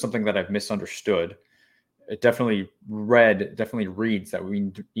 unless there's something that I've misunderstood. It definitely reads that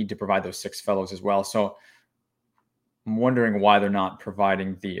we need to provide those 6 fellows as well. So I'm wondering why they're not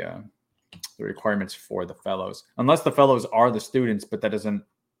providing the requirements for the fellows, unless the fellows are the students, but that doesn't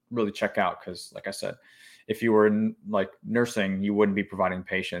really check out, because like I said, if you were in like nursing, you wouldn't be providing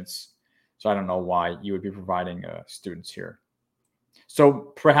patients. So I don't know why you would be providing students here. So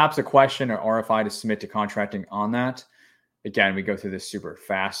perhaps a question or RFI to submit to contracting on that. Again, we go through this super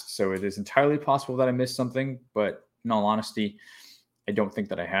fast, so it is entirely possible that I missed something, but in all honesty, I don't think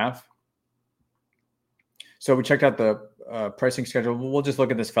that I have. So we checked out the pricing schedule. We'll just look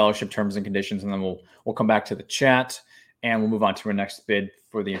at this fellowship terms and conditions, and then we'll come back to the chat, and we'll move on to our next bid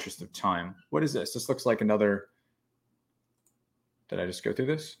for the interest of time. What is this? This looks like another. Did I just go through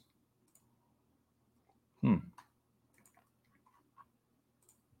this?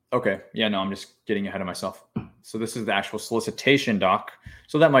 Okay. Yeah, no, I'm just getting ahead of myself. So this is the actual solicitation doc.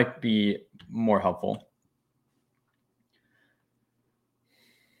 So that might be more helpful.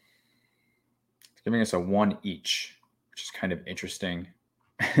 It's giving us a 1 each, which is kind of interesting.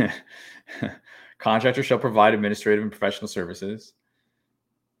 Contractor shall provide administrative and professional services.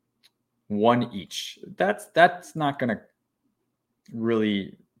 1 each. That's not going to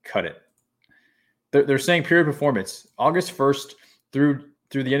really cut it. They're saying period performance August 1st through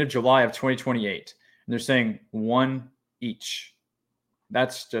the end of July of 2028. And they're saying 1 each.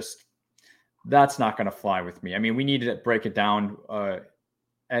 That's not going to fly with me. I mean, we need to break it down.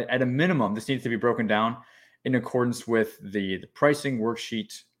 At a minimum, this needs to be broken down in accordance with the pricing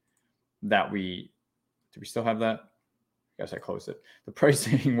worksheet that do we still have that? I guess I closed it. The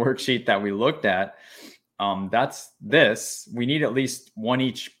pricing worksheet that we looked at, that's this. We need at least 1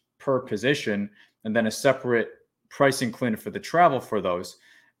 each per position, and then a separate pricing clinic for the travel for those.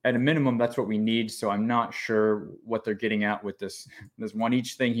 At a minimum, that's what we need. So I'm not sure what they're getting at with this 1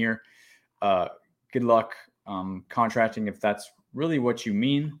 each thing here. Good luck contracting if that's really what you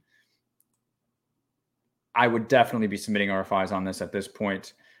mean. I would definitely be submitting RFIs on this at this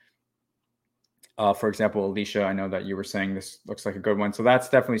point. For example, Alicia, I know that you were saying this looks like a good one. So that's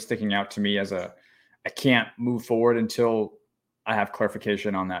definitely sticking out to me as I can't move forward until I have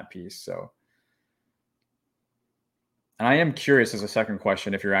clarification on that piece. So, and I am curious as a second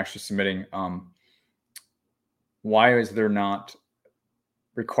question, if you're actually submitting, why is there not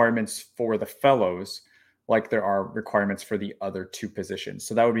requirements for the fellows like there are requirements for the other 2 positions?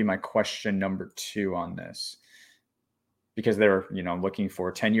 So that would be my question number 2 on this. Because they're, looking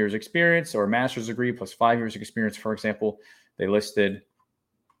for 10 years experience or a master's degree plus 5 years experience, for example, they listed.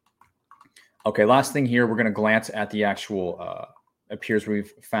 Okay, last thing here, we're going to glance at the actual, appears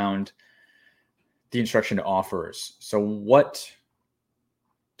we've found the instruction to offers. So what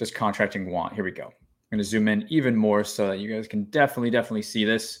does contracting want? Here we go. I'm going to zoom in even more so that you guys can definitely see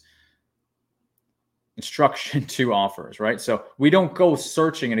this. Instruction to offers, right? So we don't go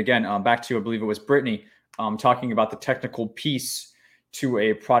searching. And again, back to, I believe it was Brittany, talking about the technical piece to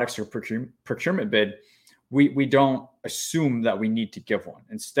a products or procurement bid. We don't assume that we need to give one.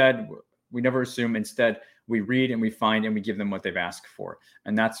 Instead, we never assume. Instead, we read and we find and we give them what they've asked for.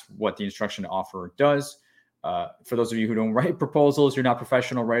 And that's what the instruction to offer does. For those of you who don't write proposals, you're not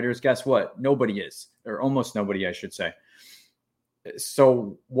professional writers, guess what? Nobody is, or almost nobody, I should say.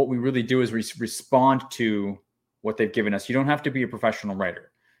 So what we really do is respond to what they've given us. You don't have to be a professional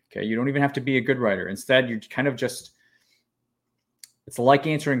writer. Okay. You don't even have to be a good writer. Instead, you kind of it's like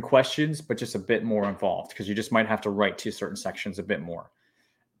answering questions, but just a bit more involved, because you just might have to write to certain sections a bit more.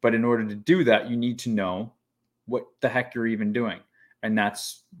 But in order to do that, you need to know what the heck you're even doing. And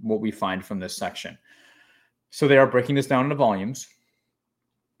that's what we find from this section. So they are breaking this down into volumes.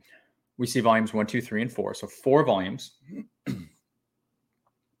 We see volumes 1, 2, 3, and 4. So 4 volumes.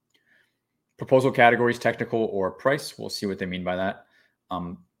 Proposal categories, technical or price. We'll see what they mean by that.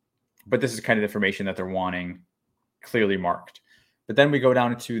 But this is kind of information that they're wanting clearly marked. But then we go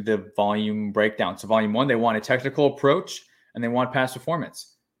down into the volume breakdown. So volume 1, they want a technical approach and they want past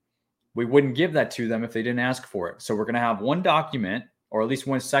performance. We wouldn't give that to them if they didn't ask for it. So we're going to have one document, or at least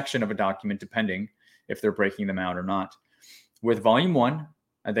one section of a document, depending if they're breaking them out or not, with volume 1.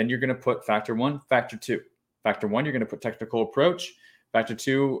 And then you're going to put factor 1, factor 2. Factor 1, you're going to put technical approach. Factor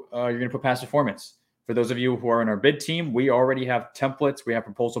 2, you're going to put past performance. For those of you who are in our bid team, we already have templates. We have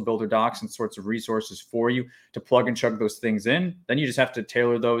proposal builder docs and sorts of resources for you to plug and chug those things in. Then you just have to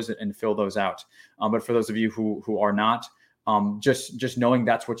tailor those and fill those out. But for those of you who are not, just knowing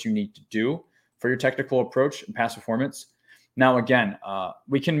that's what you need to do for your technical approach and past performance. Now, again,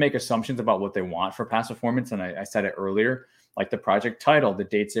 we can make assumptions about what they want for past performance. And I said it earlier, like the project title, the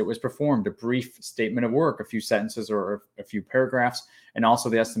dates it was performed, a brief statement of work, a few sentences or a few paragraphs, and also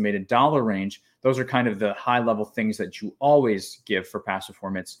the estimated dollar range. Those are kind of the high level things that you always give for past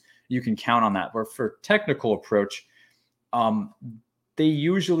performance. You can count on that. But for technical approach, they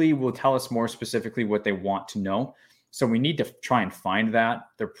usually will tell us more specifically what they want to know. So we need to try and find that.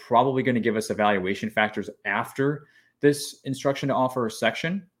 They're probably going to give us evaluation factors after this instruction to offer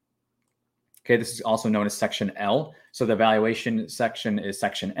section. Okay, this is also known as section L. So the evaluation section is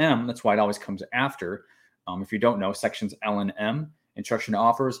section M. That's why it always comes after. If you don't know, sections L and M, instruction to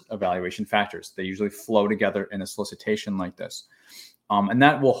offers, evaluation factors. They usually flow together in a solicitation like this. And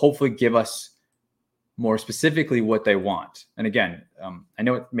that will hopefully give us more specifically what they want. And again, I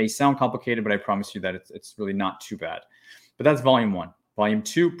know it may sound complicated, but I promise you that it's really not too bad. But that's volume 1. Volume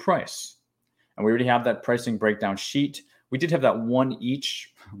 2, price. And we already have that pricing breakdown sheet. We did have that one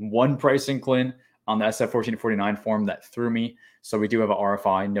pricing clin on the SF 1449 form that threw me. So we do have an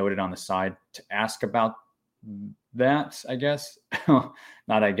RFI noted on the side to ask about that, I guess.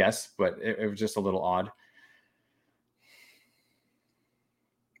 Not I guess, but it was just a little odd.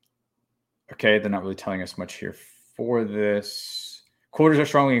 Okay, they're not really telling us much here for this. Quoters are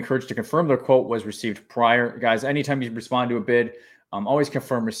strongly encouraged to confirm their quote was received prior. Guys, anytime you respond to a bid, always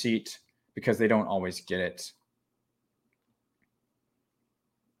confirm receipt because they don't always get it.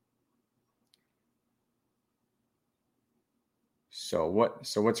 So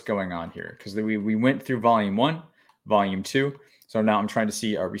what's going on here? Because we went through volume 1, volume 2. So now I'm trying to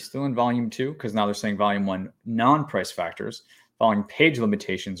see, are we still in volume 2? Because now they're saying volume 1 non-price factors. Volume page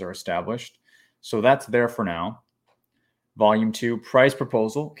limitations are established. So that's there for now. Volume 2, price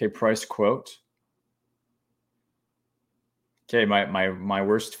proposal. Okay, price quote. Okay, my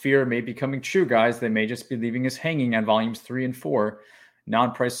worst fear may be coming true, guys. They may just be leaving us hanging on volumes 3 and 4.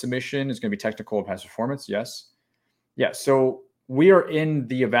 Non-price submission is going to be technical and past performance. Yes. Yeah, so we are in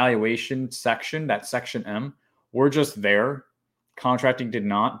the evaluation section, that section M. We're just there. Contracting did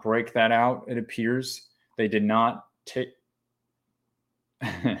not break that out, it appears. They did not take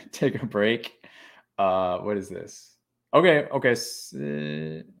a break. What is this? Okay.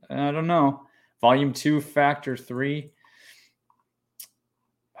 I don't know. Volume 2, factor 3.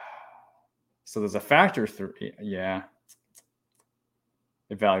 So there's a factor 3. Yeah.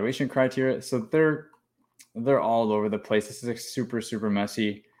 Evaluation criteria. So they're all over the place. This is like super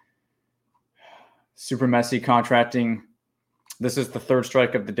messy. Super messy contracting. This is the third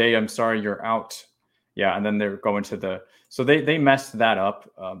strike of the day. I'm sorry, you're out. Yeah, and then they're going to the. So they messed that up.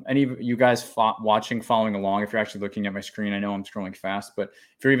 Any of you guys watching, following along, if you're actually looking at my screen, I know I'm scrolling fast, but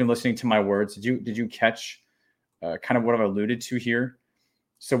if you're even listening to my words, did you catch kind of what I've alluded to here?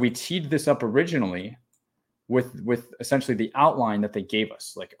 So we teed this up originally with essentially the outline that they gave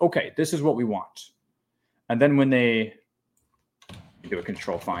us. Like, okay, this is what we want. And then when they do a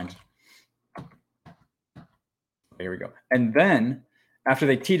control find, here we go. And then after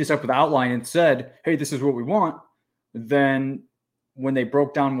they teed us up with the outline and said, hey, this is what we want, then when they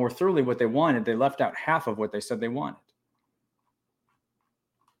broke down more thoroughly what they wanted, they left out half of what they said they wanted.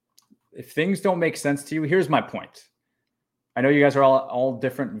 If things don't make sense to you, here's my point. I know you guys are all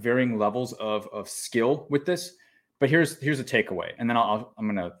different, varying levels of skill with this, but here's a takeaway. And then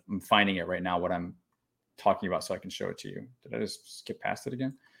I'm finding it right now, what I'm talking about, so I can show it to you. Did I just skip past it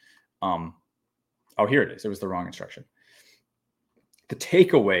again? Oh, here it is. It was the wrong instruction. The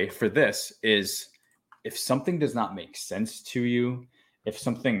takeaway for this is, if something does not make sense to you, if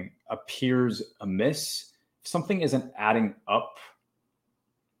something appears amiss, if something isn't adding up,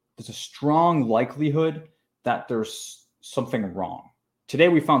 there's a strong likelihood that there's something wrong. Today,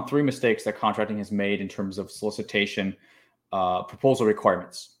 we found 3 mistakes that contracting has made in terms of solicitation proposal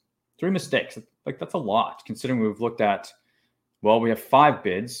requirements. 3 mistakes. Like, that's a lot, considering we've looked at, well, we have 5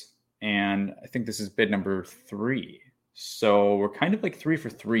 bids, and I think this is bid number 3. So we're kind of like 3 for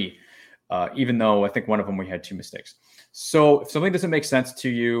 3, even though I think one of them we had 2 mistakes. So if something doesn't make sense to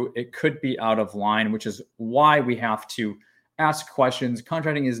you, it could be out of line, which is why we have to ask questions.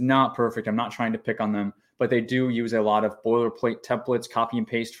 Contracting is not perfect. I'm not trying to pick on them, but they do use a lot of boilerplate templates, copy and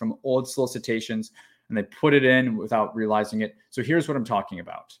paste from old solicitations, and they put it in without realizing it. So here's what I'm talking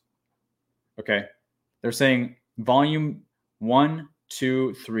about. Okay. They're saying volume 1,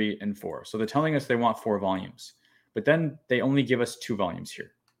 2, 3, and 4. So they're telling us they want 4 volumes, but then they only give us 2 volumes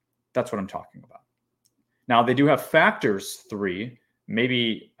here. That's what I'm talking about. Now they do have factors 3.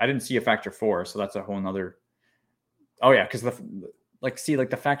 Maybe I didn't see a factor 4. So that's a whole nother. Oh yeah. Cause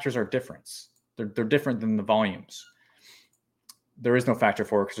the factors are different. They're different than the volumes. There is no factor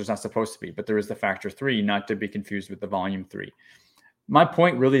 4 because there's not supposed to be, but there is the factor 3, not to be confused with the volume 3. My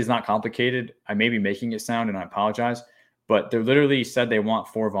point really is not complicated. I may be making it sound, and I apologize, but they literally said they want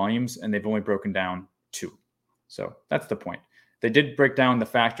 4 volumes and they've only broken down 2. So that's the point. They did break down the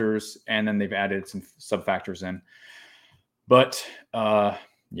factors and then they've added some sub factors in, but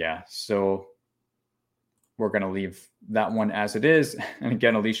yeah, so we're going to leave that one as it is. And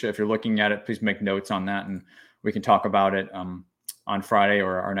again, Alicia, if you're looking at it, please make notes on that and we can talk about it on Friday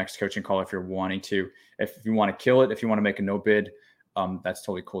or our next coaching call if you're wanting to. If you want to kill it, if you want to make a no bid, that's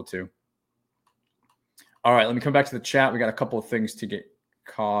totally cool too. All right, let me come back to the chat. We got a couple of things to get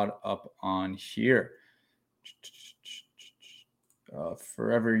caught up on here.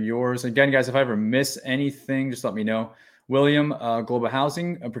 Forever yours. Again, guys, if I ever miss anything, just let me know. William, Global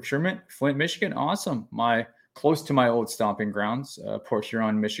Housing Procurement, Flint, Michigan. Awesome. Close to my old stomping grounds, Port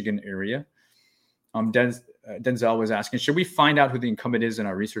Huron, Michigan area. Denzel was asking, should we find out who the incumbent is in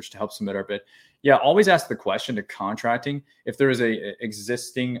our research to help submit our bid? Yeah, always ask the question to contracting if there is a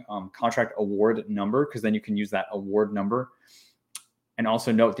existing contract award number, because then you can use that award number. And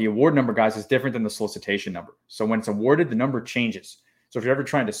also note the award number, guys, is different than the solicitation number. So when it's awarded, the number changes. So if you're ever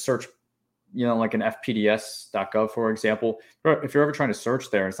trying to search, like an FPDS.gov, for example, if you're ever trying to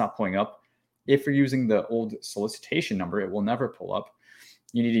search there, it's not pulling up. If you're using the old solicitation number, it will never pull up.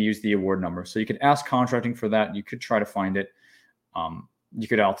 You need to use the award number. So you could ask contracting for that. You could try to find it. You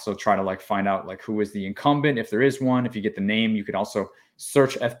could also try to find out who is the incumbent, if there is one. If you get the name, you could also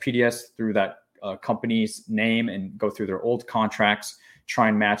search FPDS through that company's name and go through their old contracts, try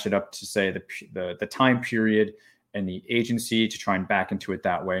and match it up to say the time period and the agency to try and back into it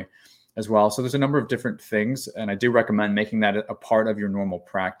that way as well. So there's a number of different things, and I do recommend making that a part of your normal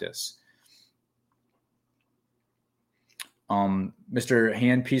practice. Mr.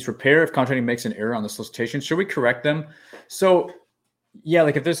 Handpiece Repair, if contracting makes an error on the solicitation, should we correct them? So yeah,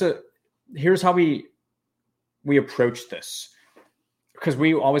 if there's here's how we approach this, because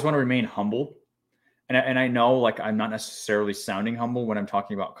we always want to remain humble. And I know I'm not necessarily sounding humble when I'm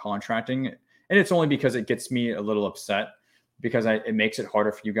talking about contracting. And it's only because it gets me a little upset, because it makes it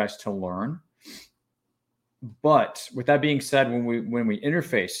harder for you guys to learn. But with that being said, when we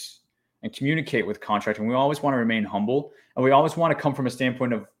interface and communicate with contracting, we always want to remain humble, and we always want to come from a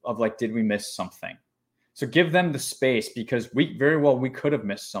standpoint of did we miss something? So give them the space, because we could have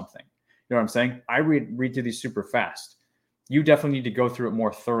missed something. You know what I'm saying? I read through these super fast. You definitely need to go through it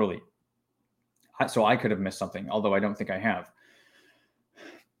more thoroughly. So I could have missed something, although I don't think I have.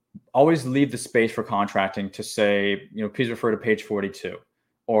 Always leave the space for contracting to say, please refer to page 42,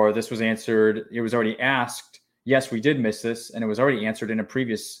 or this was answered. It was already asked. Yes, we did miss this, and it was already answered in a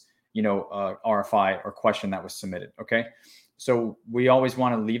previous, RFI or question that was submitted. Okay. So we always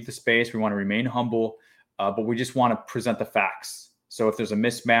want to leave the space. We want to remain humble, but we just want to present the facts. So if there's a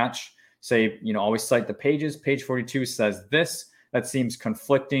mismatch, say, always cite the pages. Page 42 says this. That seems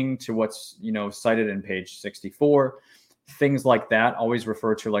conflicting to what's, cited in page 64. Things like that. Always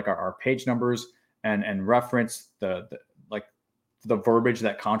refer to our page numbers and reference the verbiage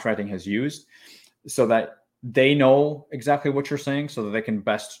that contracting has used, so that they know exactly what you're saying, so that they can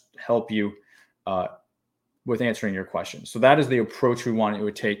best help you with answering your questions. So that is the approach we want it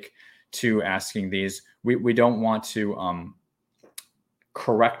would take to asking these. We don't want to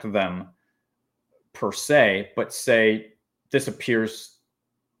correct them per se, but say, this appears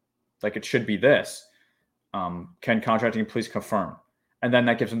like it should be this. Can contracting please confirm? And then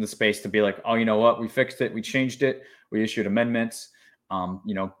that gives them the space to be like, oh, you know what? We fixed it. We changed it. We issued amendments.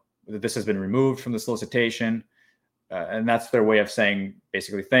 This has been removed from the solicitation. And that's their way of saying,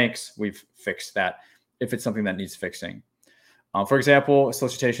 basically, thanks. We've fixed that, if it's something that needs fixing. For example, a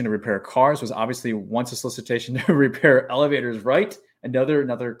solicitation to repair cars was obviously once a solicitation to repair elevators, right?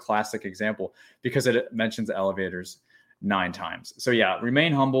 Another classic example, because it mentions elevators 9 times. So yeah,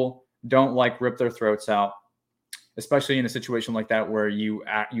 remain humble. Don't rip their throats out, especially in a situation like that where you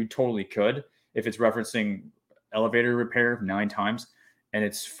totally could. If it's referencing elevator repair 9 times and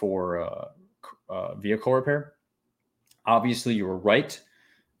it's for vehicle repair, obviously you were right.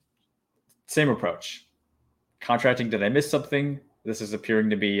 Same approach. Contracting, did I miss something? This is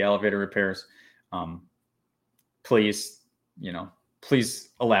appearing to be elevator repairs. Please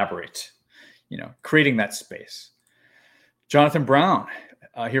elaborate. Creating that space. Jonathan Brown,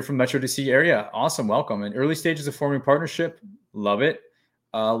 here from Metro DC area. Awesome. Welcome. In early stages of forming partnership. Love it.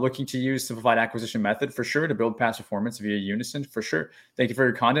 Looking to use simplified acquisition method for sure to build past performance via Unison for sure. Thank you for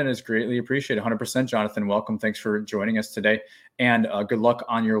your content. It's greatly appreciated. 100%, Jonathan. Welcome. Thanks for joining us today. And good luck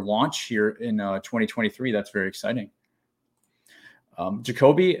on your launch here in 2023. That's very exciting.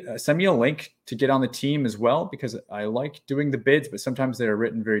 Jacoby, send me a link to get on the team as well, because I like doing the bids, but sometimes they are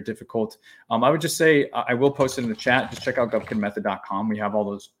written very difficult. I would just say I will post it in the chat. Just check out govkidmethod.com. We have all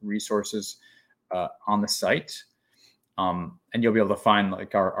those resources on the site, and you'll be able to find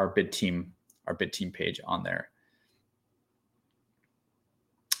our bid team page on there.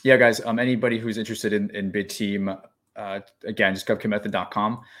 Yeah, guys. Anybody who's interested in bid team, again, just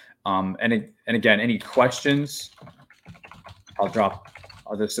govkidmethod.com. And again, any questions, I'll drop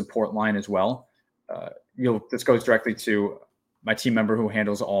the support line as well. This goes directly to my team member who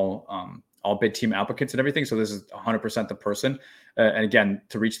handles all bid team applicants and everything. So this is 100% the person. And again,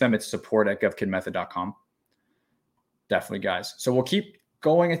 to reach them, it's support@govkidmethod.com. Definitely, guys. So we'll keep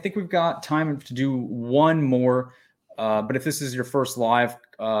going. I think we've got time to do one more. But if this is your first live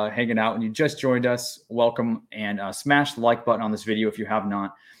hanging out and you just joined us, welcome, and smash the like button on this video if you have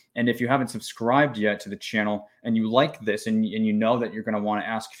not. And if you haven't subscribed yet to the channel and you like this and you know that you're going to want to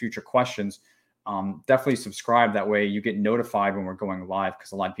ask future questions, definitely subscribe. That way you get notified when we're going live,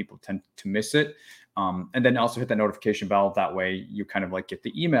 because a lot of people tend to miss it. And then also hit that notification bell. That way you kind of get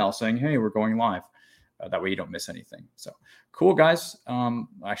the email saying, hey, we're going live. That way you don't miss anything. So cool, guys.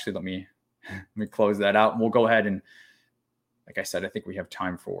 Actually, let me close that out. We'll go ahead and, like I said, I think we have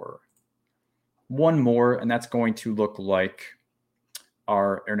time for one more, and that's going to look like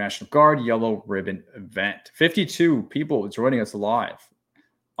our Air National Guard Yellow Ribbon event. 52 people joining us live.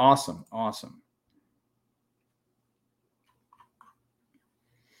 Awesome.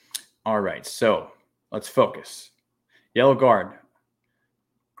 All right, so let's focus. Yellow Guard,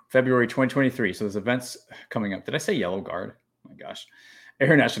 February 2023. So there's events coming up. Did I say Yellow Guard? Oh my gosh.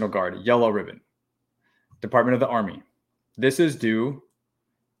 Air National Guard, Yellow Ribbon, Department of the Army. This is due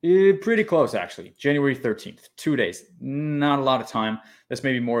pretty close, actually. January 13th, 2 days. Not a lot of time. This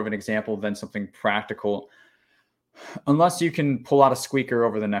may be more of an example than something practical. Unless you can pull out a squeaker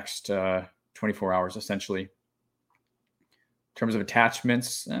over the next 24 hours, essentially. In terms of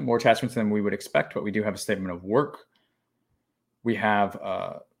attachments, more attachments than we would expect, but we do have a statement of work. We have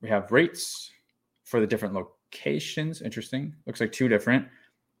rates for the different locations. Interesting. Looks like 2 different.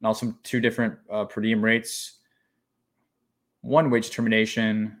 And also 2 different per diem rates. 1 wage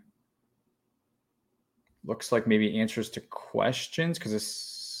termination. Looks like maybe answers to questions because it's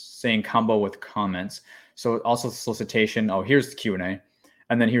saying combo with comments. So also solicitation. Oh, here's the Q&A.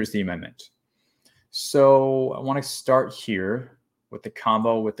 And then here's the amendment. So I want to start here with the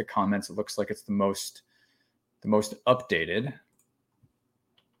combo with the comments. It looks like it's the most updated.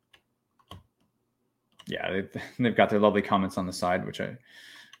 Yeah, they've got their lovely comments on the side, which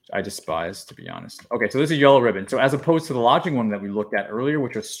I despise, to be honest. Okay, so this is Yellow Ribbon. So as opposed to the lodging one that we looked at earlier,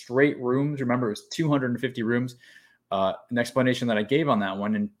 which was straight rooms, remember it was 250 rooms. An explanation that I gave on that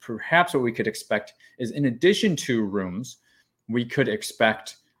one, and perhaps what we could expect is in addition to rooms, we could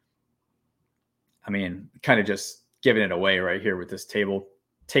expect, kind of just giving it away right here with this table,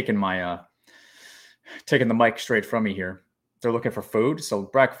 taking the mic straight from me here. They're looking for food, so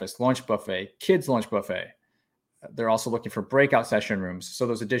breakfast, lunch buffet, kids lunch buffet. They're also looking for breakout session rooms, so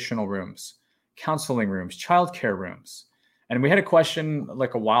those additional rooms, counseling rooms, childcare rooms. And we had a question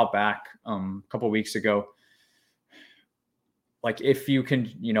like a while back, a couple of weeks ago, like if you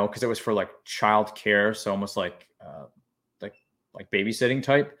can, because it was for like childcare, so almost like babysitting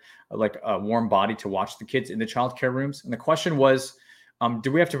type, like a warm body to watch the kids in the childcare rooms. And the question was,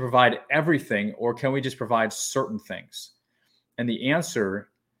 do we have to provide everything, or can we just provide certain things? And the answer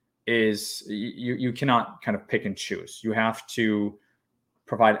is you cannot kind of pick and choose. You have to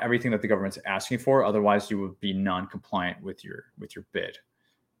provide everything that the government's asking for. Otherwise, you would be non-compliant with your bid.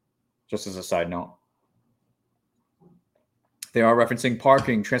 Just as a side note. They are referencing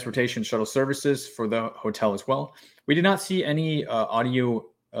parking, transportation, shuttle services for the hotel as well. We did not see any audio,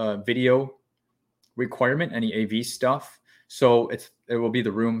 video requirement, any AV stuff. So it will be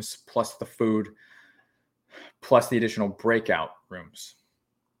the rooms plus the food plus the additional breakout rooms.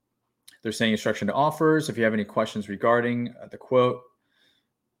 They're saying instruction to offers. If you have any questions regarding the quote,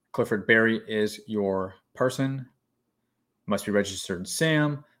 Clifford Berry is your person. Must be registered in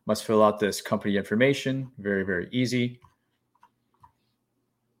SAM. Must fill out this company information. Very, very easy.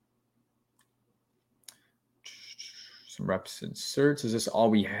 Some reps and certs. Is this all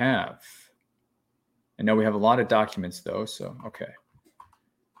we have? I know we have a lot of documents though, so okay.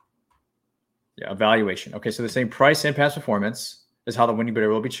 Yeah, evaluation. Okay, so the same price and past performance is how the winning bidder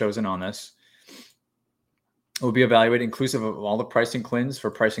will be chosen on this. It will be evaluated inclusive of all the pricing CLINs for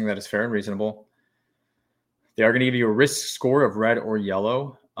pricing that is fair and reasonable. They are going to give you a risk score of red or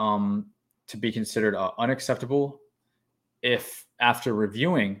yellow to be considered unacceptable if after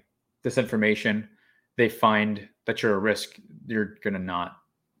reviewing this information, they find that you're a risk, you're not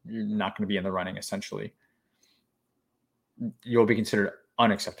going to be in the running, essentially. You'll be considered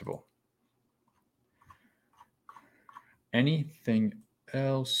unacceptable. Anything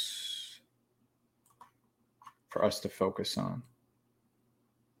else for us to focus on?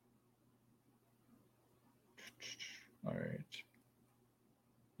 All right.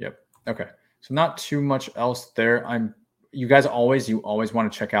 Yep. Okay. So not too much else there. You always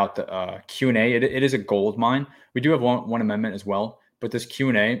want to check out the Q&A. It is a gold mine. We do have one amendment as well, but this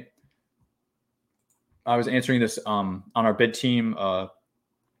Q&A, I was answering this on our bid team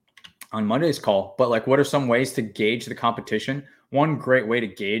on Monday's call, but like, what are some ways to gauge the competition? One great way to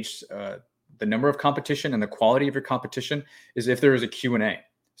gauge the number of competition and the quality of your competition is if there is a Q&A.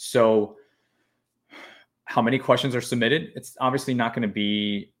 So how many questions are submitted? It's obviously not going to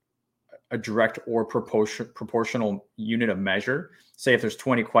be a direct or proportional unit of measure. Say if there's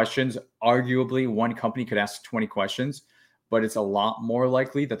 20 questions, arguably one company could ask 20 questions, but it's a lot more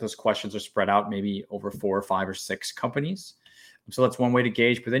likely that those questions are spread out maybe over 4 or 5 or 6 companies. So that's one way to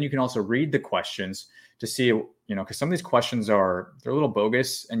gauge, but then you can also read the questions to see, because some of these questions they're a little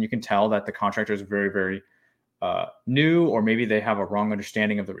bogus, and you can tell that the contractor is very, very new, or maybe they have a wrong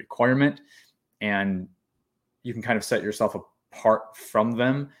understanding of the requirement, and you can kind of set yourself apart from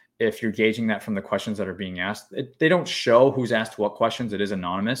them if you're gauging that from the questions that are being asked. They don't show who's asked what questions. It is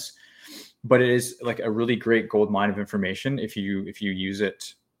anonymous, but it is like a really great gold mine of information if you use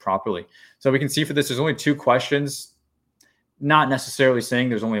it properly. So we can see for this, there's only 2 questions, not necessarily saying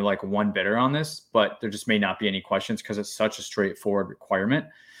there's only like one bidder on this, but there just may not be any questions because it's such a straightforward requirement.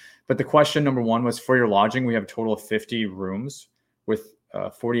 But the question number 1 was, for your lodging, we have a total of 50 rooms with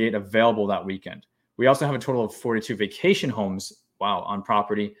 48 available that weekend. We also have a total of 42 vacation homes, on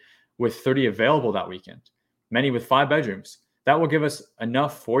property, with 30 available that weekend, many with 5 bedrooms. That will give us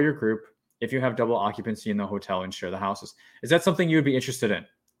enough for your group if you have double occupancy in the hotel and share the houses. Is that something you would be interested in?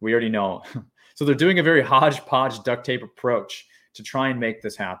 We already know. So they're doing a very hodgepodge duct tape approach to try and make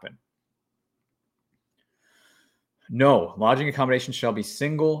this happen. No, lodging accommodation shall be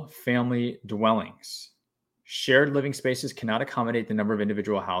single family dwellings. Shared living spaces cannot accommodate the number of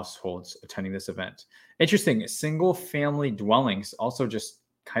individual households attending this event. Interesting. Single family dwellings also just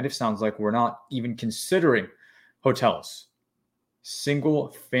kind of sounds like we're not even considering hotels. Single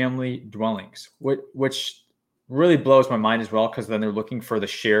family dwellings, which really blows my mind as well, because then they're looking for the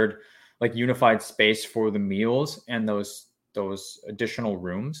shared, like, unified space for the meals and those additional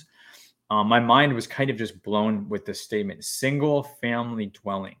rooms. My mind was kind of just blown with this statement: single family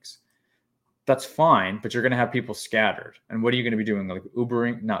dwellings. That's fine, but you're going to have people scattered. And what are you going to be doing? Like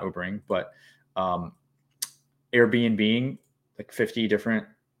not Ubering, but Airbnb, like 50 different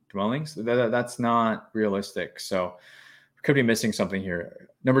dwellings? That's not realistic. So we could be missing something here.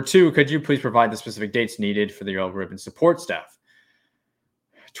 Number 2, could you please provide the specific dates needed for the Yellow Ribbon support staff?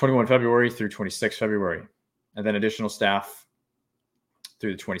 21 February through 26 February. And then additional staff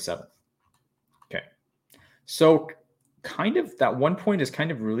through the 27th. Okay. So kind of that one point is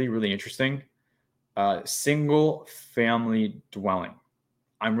kind of really, really interesting. Single family dwelling.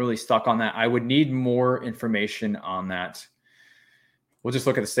 I'm really stuck on that. I would need more information on that. We'll just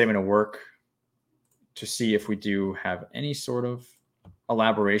look at the statement of work to see if we do have any sort of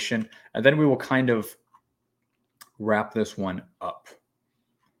elaboration, and then we will kind of wrap this one up.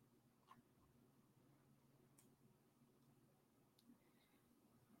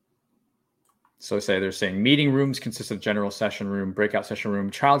 So they're saying meeting rooms consist of general session room, breakout session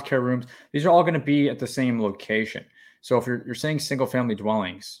room, childcare rooms. These are all going to be at the same location. So if you're saying single family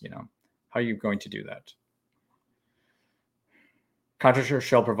dwellings, how are you going to do that? Contractor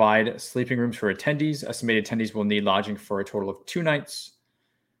shall provide sleeping rooms for attendees. Estimated attendees will need lodging for a total of 2 nights.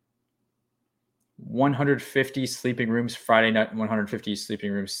 150 sleeping rooms Friday night, 150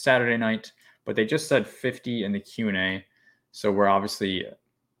 sleeping rooms Saturday night. But they just said 50 in the Q&A. So we're obviously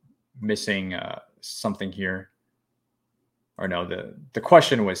missing something here. Or no, the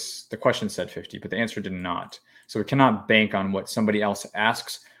question said 50, but the answer did not. So we cannot bank on what somebody else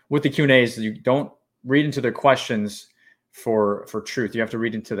asks. With the Q&As, you don't read into their questions for truth. You have to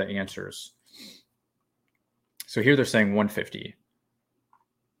read into the answers. So here they're saying 150.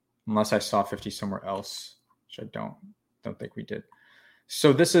 Unless I saw 50 somewhere else, which I don't think we did.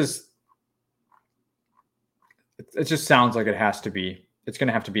 So this is, it just sounds like it's going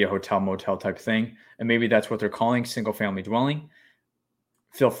to have to be a hotel motel type thing. And maybe that's what they're calling single family dwelling.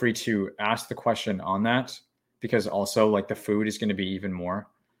 Feel free to ask the question on that, because also, like, the food is going to be even more.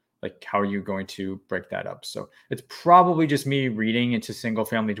 Like, how are you going to break that up? So it's probably just me reading into single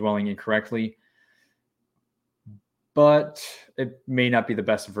family dwelling incorrectly, but it may not be the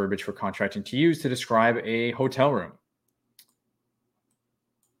best verbiage for contracting to use to describe a hotel room.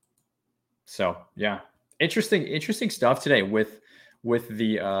 So yeah, interesting stuff today with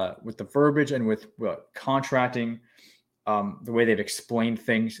the verbiage and with contracting, the way they've explained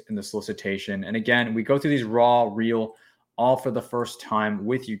things in the solicitation. And again, we go through these raw, real, all for the first time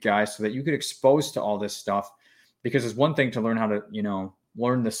with you guys so that you get exposed to all this stuff, because it's one thing to learn how to,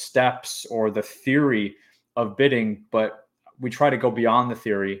 learn the steps or the theory of bidding, but we try to go beyond the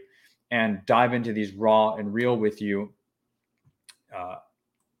theory and dive into these raw and real with you,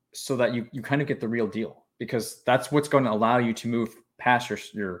 so that you kind of get the real deal, because that's what's going to allow you to move past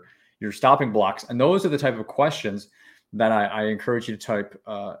your stopping blocks. And those are the type of questions that I encourage you to type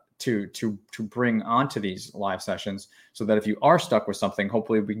to bring onto these live sessions, so that if you are stuck with something,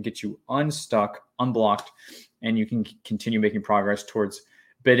 hopefully we can get you unstuck, unblocked, and you can continue making progress towards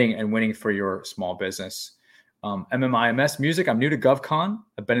bidding and winning for your small business. MMIMS music. I'm new to GovCon.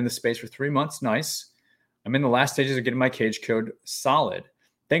 I've been in the space for 3 months. Nice. I'm in the last stages of getting my cage code solid.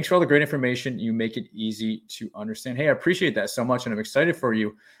 Thanks for all the great information. You make it easy to understand. Hey, I appreciate that so much, and I'm excited for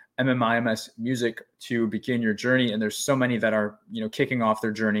you. MMIMS music to begin your journey. And there's so many that are, kicking off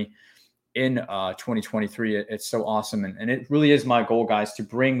their journey in 2023. It's so awesome. And it really is my goal, guys, to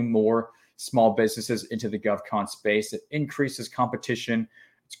bring more small businesses into the GovCon space. It increases competition.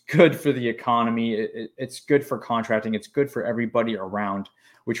 It's good for the economy. It's good for contracting. It's good for everybody around.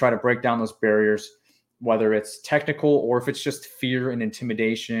 We try to break down those barriers, whether it's technical or if it's just fear and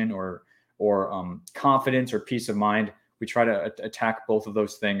intimidation or confidence or peace of mind. We try to attack both of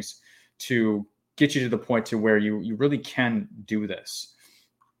those things to get you to the point to where you really can do this.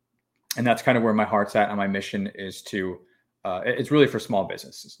 And that's kind of where my heart's at, and my mission is to, it's really for small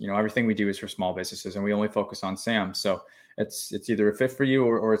businesses. Everything we do is for small businesses, and we only focus on SAM. So it's either a fit for you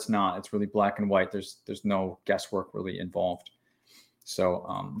or it's not. It's really black and white. There's no guesswork really involved.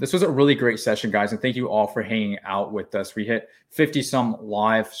 So this was a really great session, guys. And thank you all for hanging out with us. We hit 50 some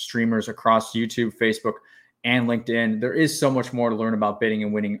live streamers across YouTube, Facebook, and LinkedIn. There is so much more to learn about bidding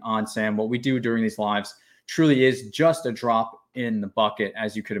and winning on SAM. What we do during these lives truly is just a drop in the bucket,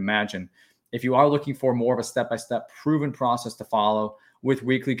 as you could imagine. If you are looking for more of a step-by-step proven process to follow with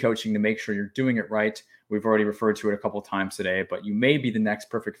weekly coaching to make sure you're doing it right, we've already referred to it a couple of times today, but you may be the next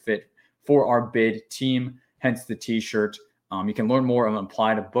perfect fit for our bid team, hence the t-shirt. You can learn more and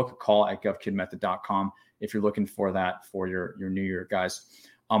apply to book a call at govkidmethod.com if you're looking for that for your new year, guys.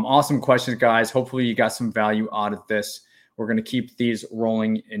 Awesome questions, guys. Hopefully you got some value out of this. We're going to keep these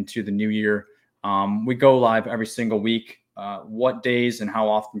rolling into the new year. We go live every single week. What days and how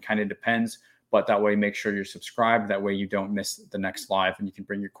often kind of depends, but that way make sure you're subscribed. That way you don't miss the next live and you can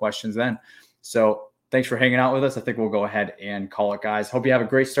bring your questions then. So thanks for hanging out with us. I think we'll go ahead and call it, guys. Hope you have a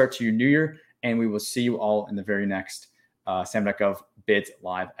great start to your new year, and we will see you all in the very next SAM.gov Bids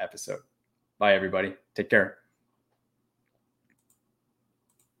Live episode. Bye, everybody. Take care.